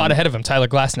one spot ahead of him, Tyler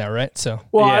Glasnow, right? So.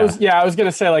 Well, I was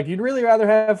gonna say, like, you'd really rather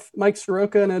have Mike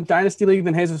Soroka in a Dynasty League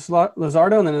than Jesus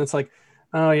Luzardo, and then it's like,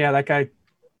 oh yeah, that guy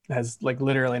has like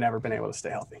literally never been able to stay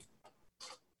healthy.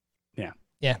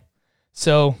 Yeah.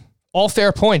 So. All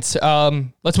fair points.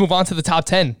 Let's move on to the top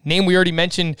 10. Name we already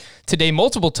mentioned today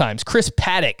multiple times. Chris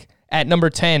Paddack at number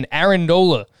 10. Aaron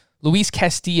Nola, Luis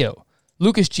Castillo,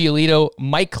 Lucas Giolito,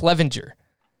 Mike Clevenger,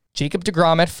 Jacob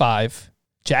deGrom at 5,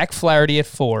 Jack Flaherty at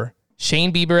 4,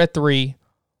 Shane Bieber at 3,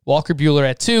 Walker Buehler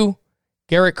at 2,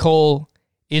 Garrett Cole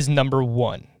is number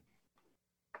 1.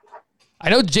 I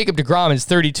know Jacob deGrom is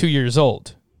 32 years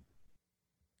old.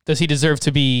 Does he deserve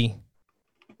to be,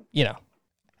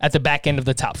 at the back end of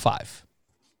the top 5?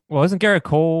 Well, isn't Garrett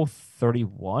Cole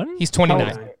 31? He's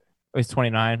 29. Oh, he's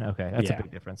 29? Okay, that's a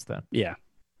big difference then. Yeah,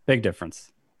 big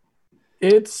difference.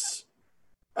 It's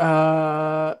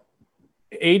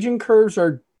aging curves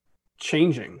are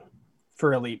changing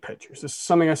for elite pitchers. This is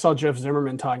something I saw Jeff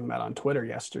Zimmerman talking about on Twitter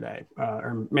yesterday,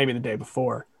 or maybe the day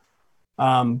before.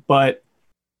 But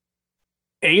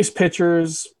ace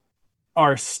pitchers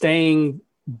are staying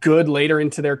good later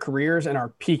into their careers and are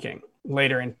peaking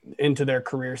later into their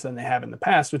careers than they have in the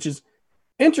past, which is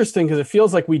interesting because it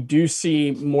feels like we do see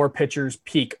more pitchers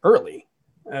peak early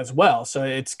as well. So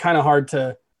it's kind of hard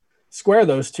to square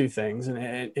those two things. And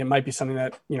it might be something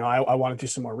that, I want to do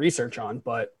some more research on,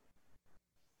 but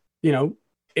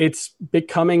it's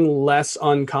becoming less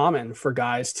uncommon for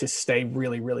guys to stay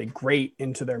really, really great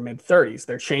into their mid 30s.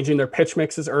 They're changing their pitch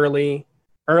mixes earlier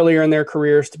in their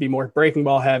careers to be more breaking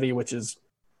ball heavy, which is,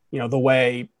 the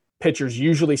way pitchers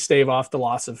usually stave off the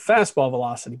loss of fastball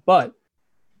velocity. But,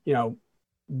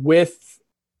 with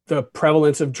the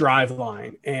prevalence of drive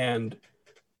line and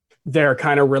their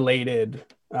kind of related,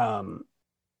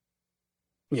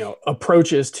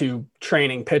 approaches to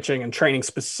training pitching and training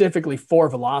specifically for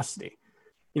velocity,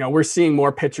 we're seeing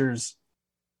more pitchers,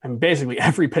 and basically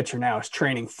every pitcher now is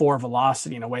training for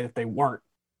velocity in a way that they weren't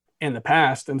in the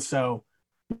past. And so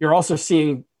you're also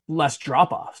seeing less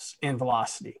drop-offs in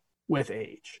velocity with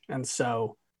age. And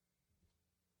so,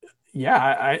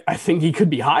 I think he could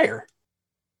be higher.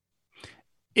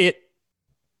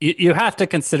 You have to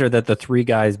consider that the three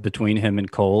guys between him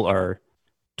and Cole are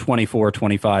 24,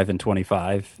 25, and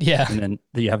 25. Yeah. And then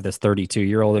you have this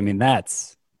 32-year-old. I mean,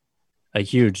 that's a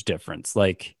huge difference.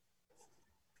 Like,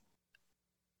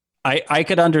 I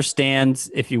could understand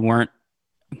if you weren't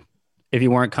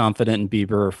confident in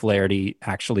Bieber or Flaherty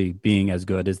actually being as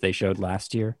good as they showed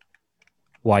last year,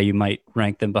 why you might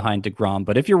rank them behind deGrom.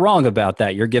 But if you're wrong about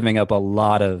that, you're giving up a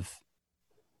lot of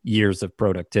years of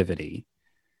productivity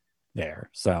there.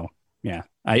 So, yeah,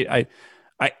 I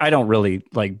don't really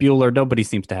like Buehler. Nobody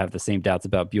seems to have the same doubts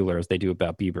about Buehler as they do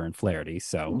about Bieber and Flaherty.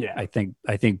 So yeah. I think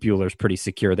Buehler's pretty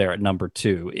secure there at number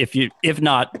 2. If you're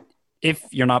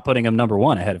not putting him number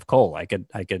 1 ahead of Cole, I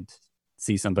could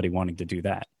see somebody wanting to do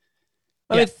that.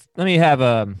 Let me have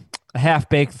a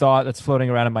half-baked thought that's floating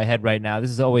around in my head right now.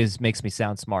 This always makes me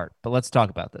sound smart, but let's talk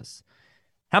about this.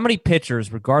 How many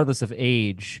pitchers, regardless of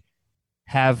age,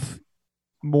 have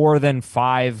more than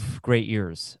 5 great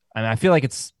years. I mean, I feel like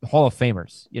it's Hall of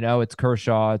Famers. It's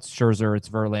Kershaw, it's Scherzer, it's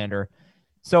Verlander.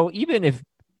 So even if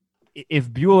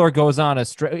Buehler goes on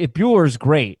if Buehler's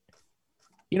great,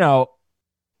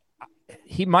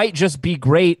 he might just be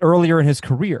great earlier in his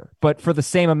career, but for the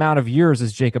same amount of years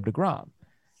as Jacob deGrom.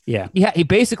 Yeah. He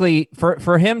basically,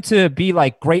 for him to be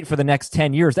like great for the next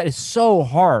 10 years, that is so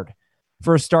hard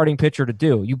for a starting pitcher to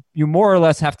do. You more or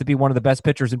less have to be one of the best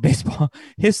pitchers in baseball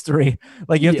history.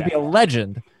 Like you have to be a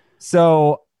legend.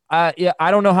 So I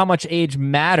don't know how much age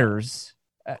matters.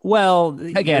 Well,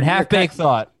 again, half-baked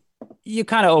thought. You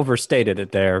kind of overstated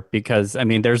it there because, I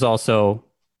mean, there's also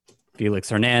Felix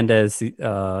Hernandez.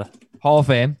 Hall of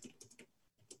Fame?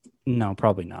 No,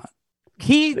 probably not.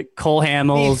 needs Cole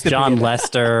Hamels, to John be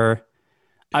Lester.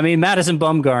 I mean, Madison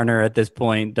Bumgarner at this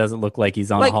point doesn't look like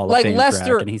he's on a Hall of Fame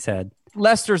track, and he's had.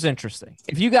 Lester's interesting.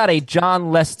 If you got a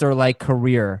John Lester-like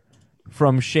career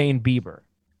from Shane Bieber,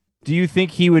 do you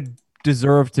think he would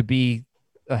deserve to be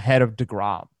ahead of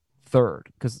DeGrom, third?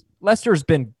 Because Lester's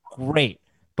been great,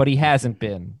 but he hasn't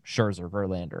been Scherzer,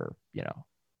 Verlander. He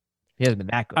hasn't been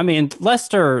that good. I mean,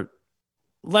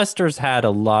 Lester's had a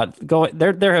lot going.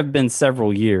 There have been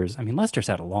several years. I mean, Lester's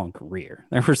had a long career.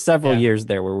 There were several years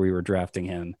there where we were drafting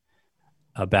him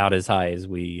about as high as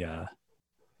we,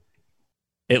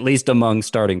 at least among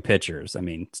starting pitchers. I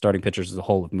mean, starting pitchers as a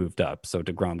whole have moved up. So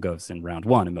DeGrom goes in round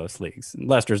 1 in most leagues. And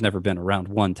Lester's never been a round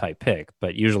 1 type pick,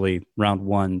 but usually round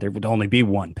 1, there would only be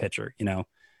one pitcher,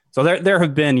 So there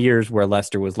have been years where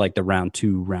Lester was like the round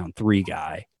 2, round 3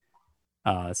 guy,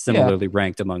 similarly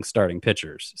ranked among starting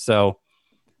pitchers. So,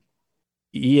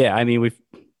 yeah, I mean,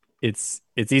 it's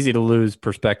easy to lose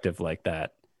perspective like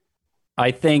that.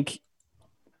 I think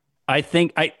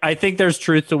there's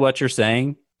truth to what you're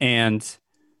saying, and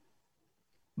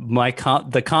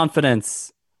the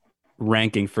confidence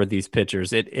ranking for these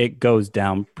pitchers, it goes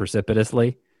down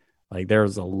precipitously. Like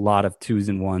there's a lot of 2s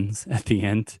and 1s at the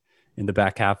end in the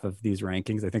back half of these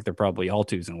rankings. I think they're probably all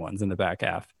 2s and 1s in the back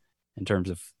half in terms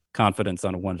of confidence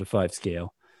on a 1 to 5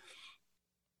 scale.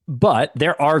 But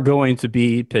there are going to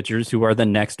be pitchers who are the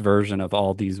next version of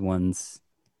all these ones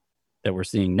that we're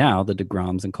seeing now, the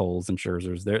DeGroms and Coles and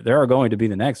Scherzers. There are going to be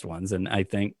the next ones. And I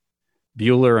think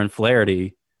Buehler and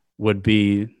Flaherty would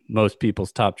be most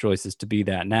people's top choices to be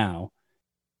that now.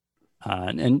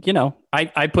 I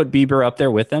put Bieber up there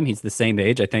with them. He's the same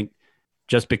age. I think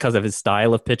just because of his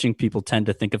style of pitching, people tend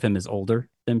to think of him as older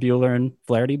than Buehler and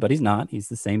Flaherty, but he's not. He's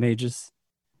the same age as,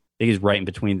 I think he's right in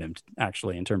between them,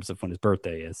 actually, in terms of when his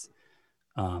birthday is.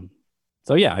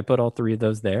 So yeah, I put all 3 of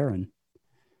those there,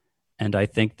 and I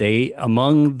think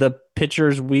among the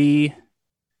pitchers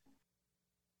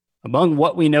among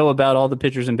what we know about all the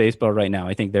pitchers in baseball right now,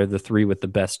 I think they're the 3 with the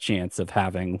best chance of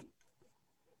having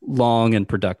long and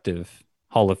productive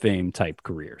Hall of Fame type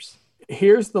careers.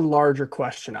 Here's the larger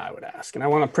question I would ask, and I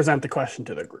want to present the question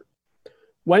to the group.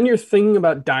 When you're thinking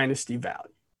about dynasty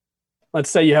value, let's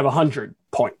say you have 100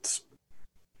 points,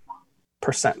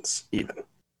 percents even,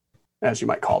 as you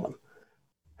might call them.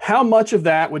 How much of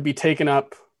that would be taken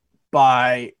up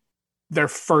by their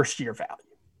first year value?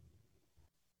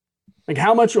 Like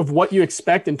how much of what you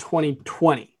expect in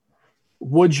 2020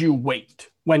 would you weight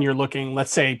when you're looking,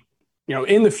 let's say,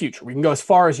 in the future? We can go as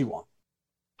far as you want.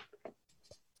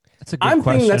 That's a good question. I'm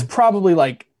thinking that's probably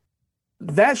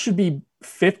that should be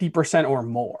 50% or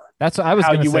more. That's what I was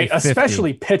going to say. 50.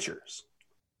 Especially pitchers.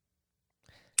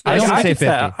 I don't say 50.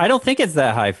 I don't think it's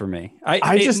that high for me.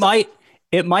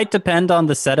 It might depend on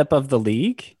the setup of the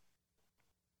league.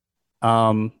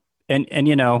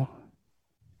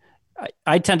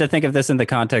 I tend to think of this in the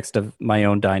context of my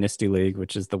own dynasty league,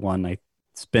 which is the one I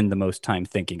spend the most time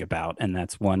thinking about. And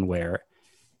that's one where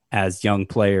as young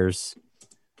players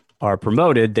are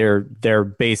promoted, they're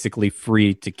basically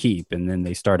free to keep. And then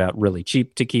they start out really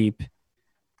cheap to keep.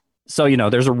 So,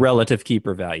 there's a relative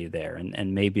keeper value there,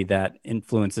 and maybe that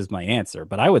influences my answer.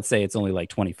 But I would say it's only like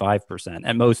 25%,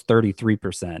 at most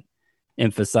 33%,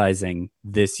 emphasizing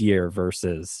this year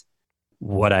versus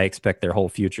what I expect their whole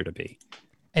future to be.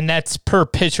 And that's per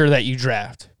pitcher that you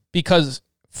draft. Because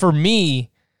for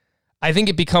me, I think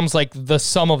it becomes like the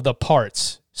sum of the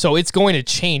parts. So it's going to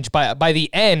change. By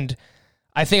the end,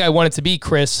 I think I want it to be,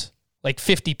 Chris, like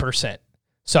 50%.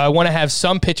 So I want to have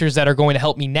some pitchers that are going to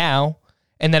help me now,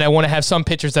 and then I want to have some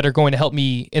pitchers that are going to help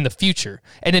me in the future.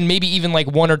 And then maybe even like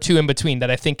 1 or 2 in between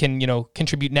that I think can,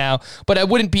 contribute now. But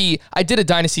I did a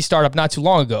dynasty startup not too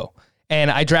long ago, and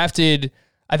I drafted,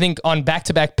 I think on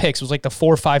back-to-back picks, it was like the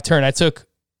 4 or 5 turn. I took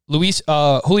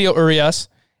Julio Urias,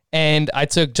 and I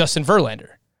took Justin Verlander.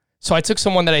 So I took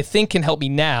someone that I think can help me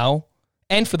now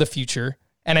and for the future,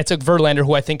 and I took Verlander,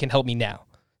 who I think can help me now.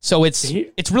 So it's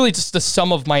really just the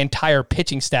sum of my entire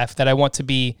pitching staff that I want to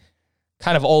be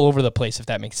kind of all over the place, if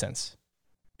that makes sense.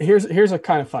 Here's a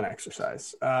kind of fun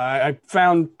exercise. I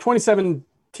found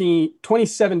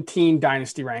 2017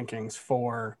 dynasty rankings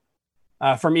from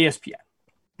ESPN.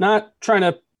 Not trying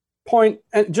to point,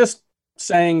 and just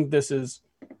saying this is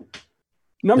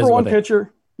number one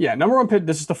pitcher. Yeah, number one pitcher.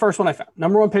 This is the first one I found.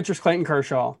 Number one pitcher is Clayton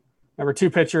Kershaw. Number two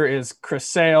pitcher is Chris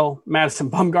Sale. Madison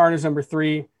Bumgarner's number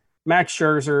 3. Max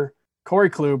Scherzer,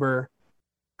 Corey Kluber,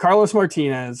 Carlos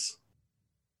Martinez,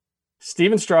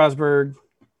 Steven Strasburg,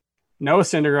 Noah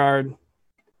Syndergaard,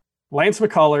 Lance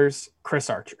McCullers, Chris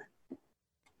Archer.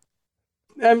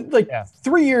 And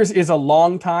 3 years is a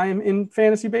long time in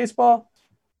fantasy baseball,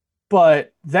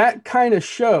 but that kind of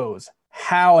shows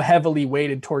how heavily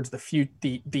weighted towards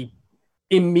the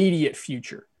immediate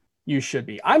future you should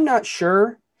be. I'm not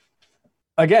sure.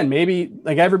 Again, maybe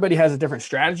everybody has a different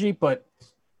strategy, but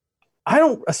I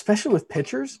don't, especially with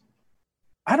pitchers,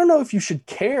 I don't know if you should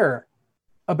care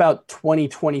about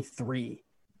 2023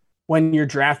 when you're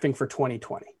drafting for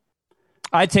 2020.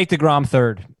 I'd take DeGrom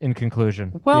third in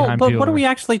conclusion. Well, but what are we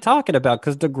actually talking about?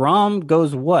 Because DeGrom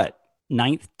goes what?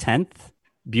 9th, 10th?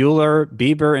 Bueller,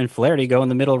 Bieber, and Flaherty go in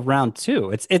the middle of round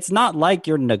 2. It's not like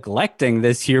you're neglecting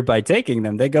this year by taking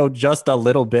them. They go just a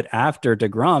little bit after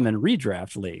DeGrom in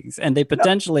redraft leagues, and they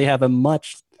potentially have a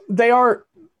much... They are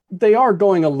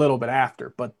going a little bit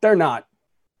after, but they're not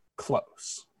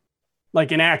close.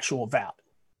 Like in actual value.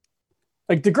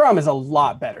 Like DeGrom is a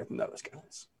lot better than those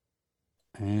guys.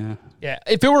 Yeah.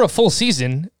 If it were a full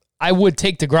season, I would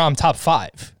take DeGrom top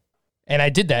 5. And I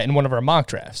did that in one of our mock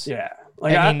drafts. Yeah.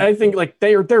 Like I think like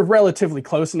they're relatively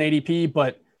close in ADP,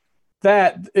 but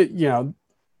that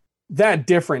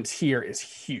difference here is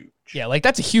huge. Yeah, like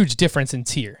that's a huge difference in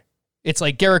tier. It's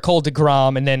like Gerrit Cole,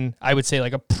 DeGrom, and then I would say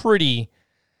like a pretty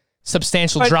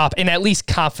substantial drop in at least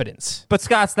confidence. But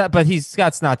Scott's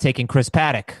not taking Chris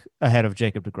Paddock ahead of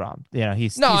Jacob DeGrom.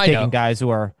 He's taking guys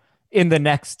who are in the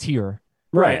next tier.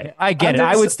 Right. I get it.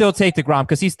 I would still take DeGrom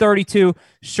because he's 32.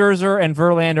 Scherzer and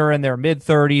Verlander are in their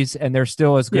mid-30s, and they're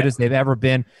still as good as they've ever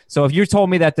been. So if you told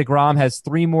me that DeGrom has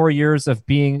 3 more years of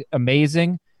being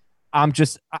amazing, I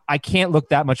can't look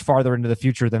that much farther into the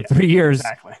future than 3 years.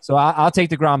 Exactly. So I'll take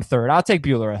DeGrom third. I'll take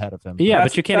Bueller ahead of him. Yeah,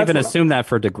 but you can't even assume that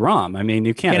for DeGrom. I mean,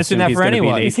 you can't assume that he's for going to be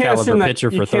an anyone. ace caliber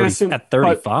pitcher for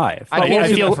 35.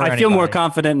 I feel more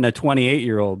confident in a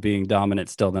 28-year-old being dominant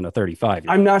still than a 35-year-old.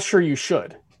 I'm not sure you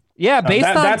should. Yeah,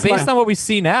 based on what we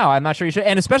see now, I'm not sure you should.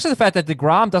 And especially the fact that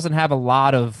DeGrom doesn't have a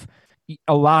lot of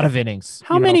innings.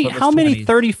 How many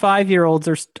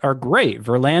 35-year-olds are great?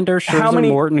 Verlander, Scherzer,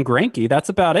 Morton, Greinke. That's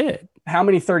about it. How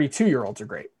many 32-year-olds are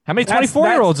great? How many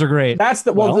 24-year-olds are great? That's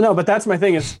no, but that's my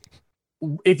thing is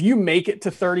if you make it to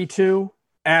 32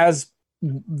 as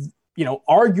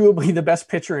arguably the best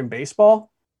pitcher in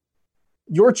baseball,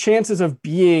 your chances of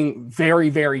being very,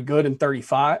 very good in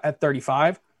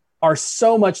 35 are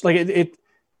so much like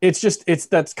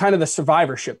that's kind of the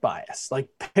survivorship bias. Like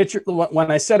pitcher,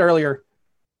 when I said earlier,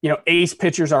 ace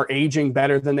pitchers are aging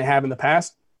better than they have in the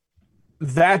past.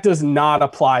 That does not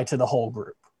apply to the whole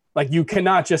group. Like you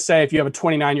cannot just say if you have a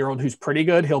 29-year-old who's pretty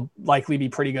good, he'll likely be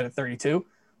pretty good at 32.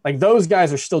 Like those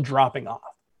guys are still dropping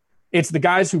off. It's the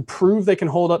guys who prove they can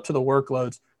hold up to the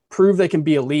workloads, prove they can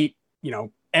be elite,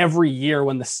 every year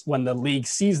when the league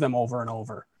sees them over and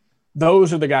over.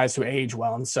 Those are the guys who age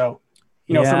well. And so,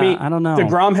 for me, I don't know.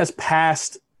 DeGrom has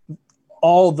passed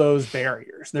all those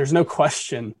barriers. There's no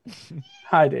question.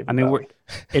 Hi, David. I mean,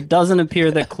 it doesn't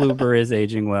appear that Kluber is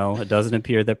aging well. It doesn't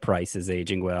appear that Price is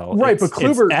aging well. Right, but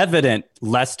Kluber... It's evident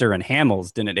Lester and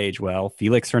Hamels didn't age well.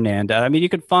 Felix Hernandez. I mean, you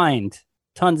could find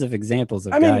tons of examples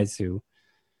of guys who...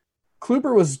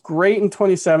 Kluber was great in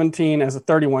 2017 as a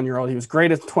 31-year-old. He was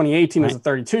great in 2018 as a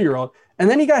 32-year-old. And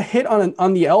then he got hit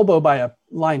on the elbow by a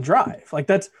line drive. Like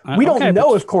we don't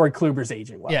know if Corey Kluber's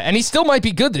aging well. Yeah, and he still might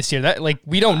be good this year.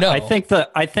 We don't know. I think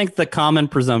the common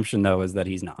presumption though is that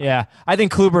he's not. Yeah, I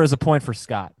think Kluber is a point for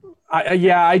Scott.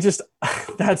 That's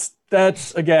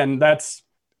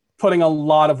putting a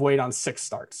lot of weight on 6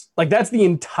 starts. Like that's the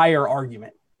entire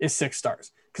argument is 6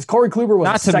 stars because Corey Kluber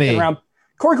was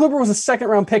Corey Kluber was a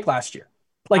second-round pick last year.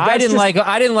 Like I didn't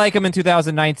like him in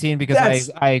 2019 because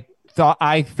I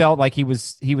felt like he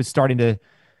was starting to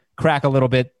crack a little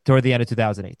bit toward the end of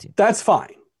 2018. That's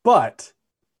fine, but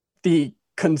the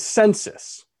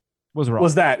consensus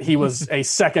was that he was a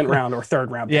second round or third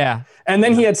round pick. Yeah, and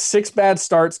then he had 6 bad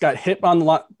starts, got hit on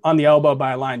the elbow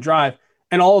by a line drive,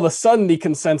 and all of a sudden the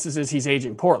consensus is he's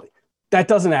aging poorly. That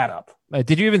doesn't add up.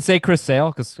 Did you even say Chris Sale?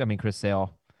 Because Chris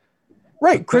Sale,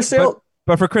 right? Chris Sale.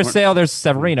 But for Chris Sale, there's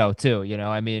Severino too.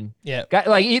 I mean, yeah.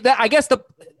 I guess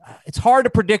it's hard to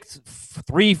predict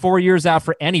 3-4 years out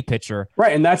for any pitcher.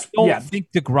 Right, and that's I don't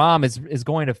think DeGrom is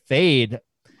going to fade.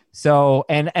 So,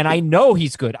 and I know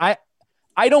he's good.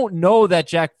 I don't know that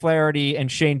Jack Flaherty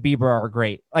and Shane Bieber are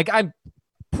great. Like, I'm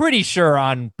pretty sure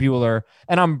on Buehler,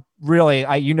 and I'm really,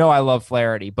 I love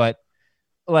Flaherty, but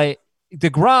like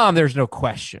DeGrom, there's no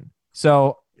question.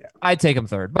 So I'd take him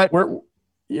third. But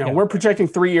we're projecting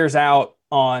 3 years out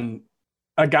on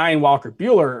a guy in Walker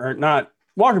Buehler, or not.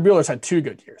 Walker Buehler's had 2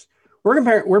 good years.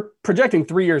 We're projecting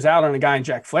 3 years out on a guy in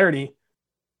Jack Flaherty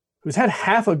who's had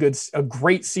half a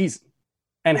great season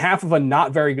and half of a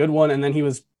not very good one, and then he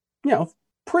was,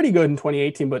 pretty good in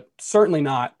 2018, but certainly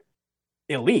not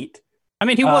elite. I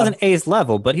mean, he wasn't ace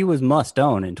level, but he was must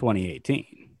own in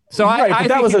 2018. So I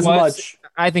that was as much.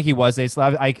 I think he was ace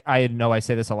level. I know I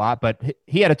say this a lot, but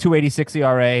he had a 2.86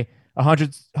 ERA,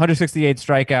 168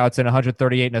 strikeouts, and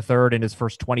 138 and a third in his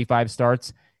first 25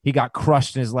 starts. He got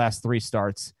crushed in his last 3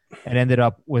 starts and ended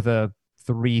up with a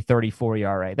 3.34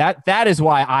 ERA. That is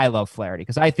why I love Flaherty,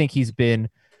 because I think he's been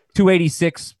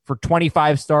 286 for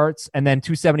 25 starts and then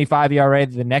 275 ERA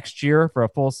the next year for a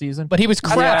full season. But he was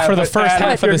crap for the first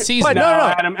half of the season. No,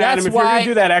 Adam, if you're going to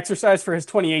do that exercise for his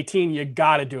 2018, you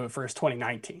got to do it for his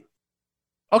 2019.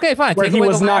 Okay, fine. Where he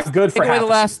was not good for half the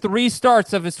last 3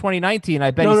 starts of his 2019.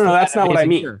 I bet. No, that's not what I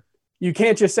mean. You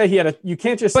can't just say he had a. You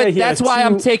can't just say he. That's why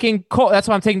I'm taking. That's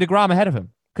why I'm taking DeGrom ahead of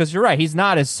him, because you're right. He's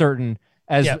not as certain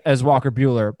as Walker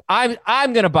Buehler.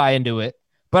 I'm going to buy into it.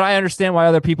 But I understand why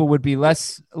other people would be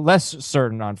less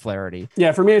certain on Flaherty.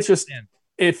 Yeah, for me, it's just,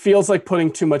 it feels like putting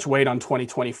too much weight on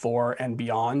 2024 and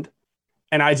beyond.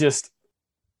 And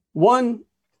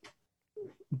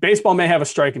baseball may have a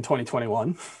strike in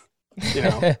 2021,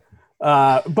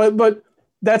 but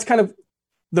that's kind of,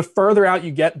 the further out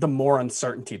you get, the more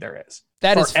uncertainty there is.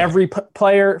 That for is fair. Every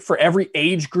player, for every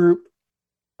age group,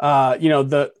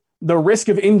 the risk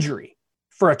of injury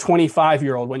for a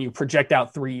 25-year-old when you project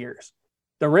out 3 years.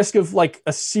 The risk of like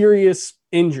a serious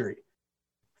injury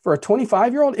for a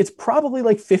 25-year-old, it's probably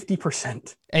like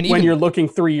 50%. And when you're looking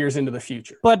 3 years into the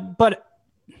future. But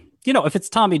if it's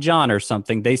Tommy John or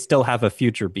something, they still have a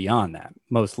future beyond that,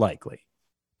 most likely.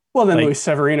 Well, then Luis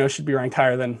Severino should be ranked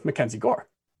higher than Mackenzie Gore.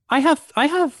 I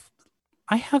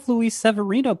have Luis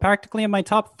Severino practically in my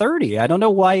top 30. I don't know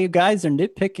why you guys are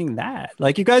nitpicking that.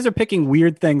 Like, you guys are picking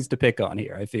weird things to pick on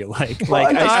here, I feel like.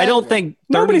 I don't think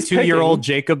 32-year-old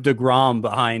Jacob DeGrom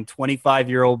behind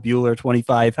 25-year-old Buehler,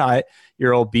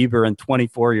 25-year-old Bieber, and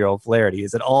 24-year-old Flaherty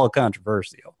is at all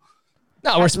controversial.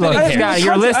 No, we're splitting hairs.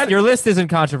 Your list isn't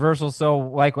controversial, so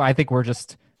like I think we're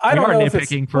just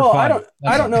nitpicking for fun.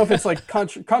 I don't know if it's like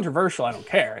controversial. I don't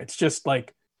care. It's just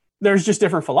like, there's just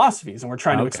different philosophies, and we're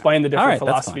trying to explain the different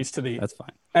philosophies to the. That's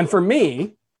fine. And for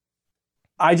me,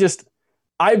 I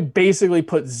basically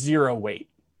put 0 weight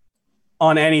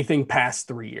on anything past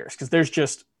 3 years, because there's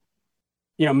just,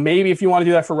 maybe if you want to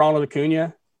do that for Ronald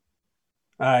Acuna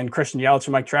and Christian Yelich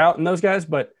and Mike Trout and those guys,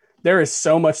 but there is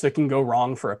so much that can go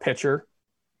wrong for a pitcher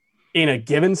in a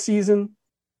given season,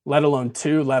 let alone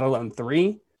 2, let alone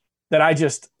 3,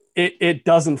 that it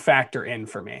doesn't factor in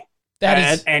for me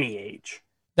at any age.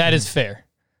 That is fair.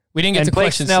 We didn't get to Blake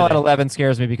questions Snell today. at 11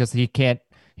 scares me because he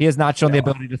has not shown the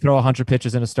ability to throw 100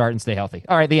 pitches in a start and stay healthy.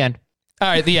 All right, the end. All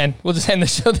right, the end. We'll just end the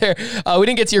show there. We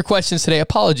didn't get to your questions today.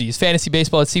 Apologies.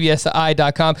 FantasyBaseball at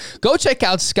CBSI.com. Go check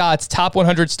out Scott's top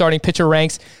 100 starting pitcher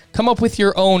ranks. Come up with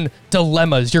your own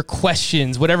dilemmas, your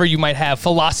questions, whatever you might have,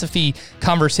 philosophy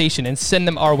conversation, and send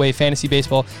them our way,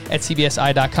 FantasyBaseball at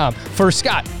CBSI.com. For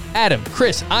Scott, Adam,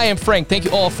 Chris, I am Frank. Thank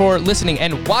you all for listening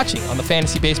and watching on the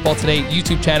Fantasy Baseball Today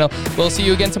YouTube channel. We'll see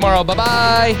you again tomorrow.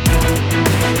 Bye-bye.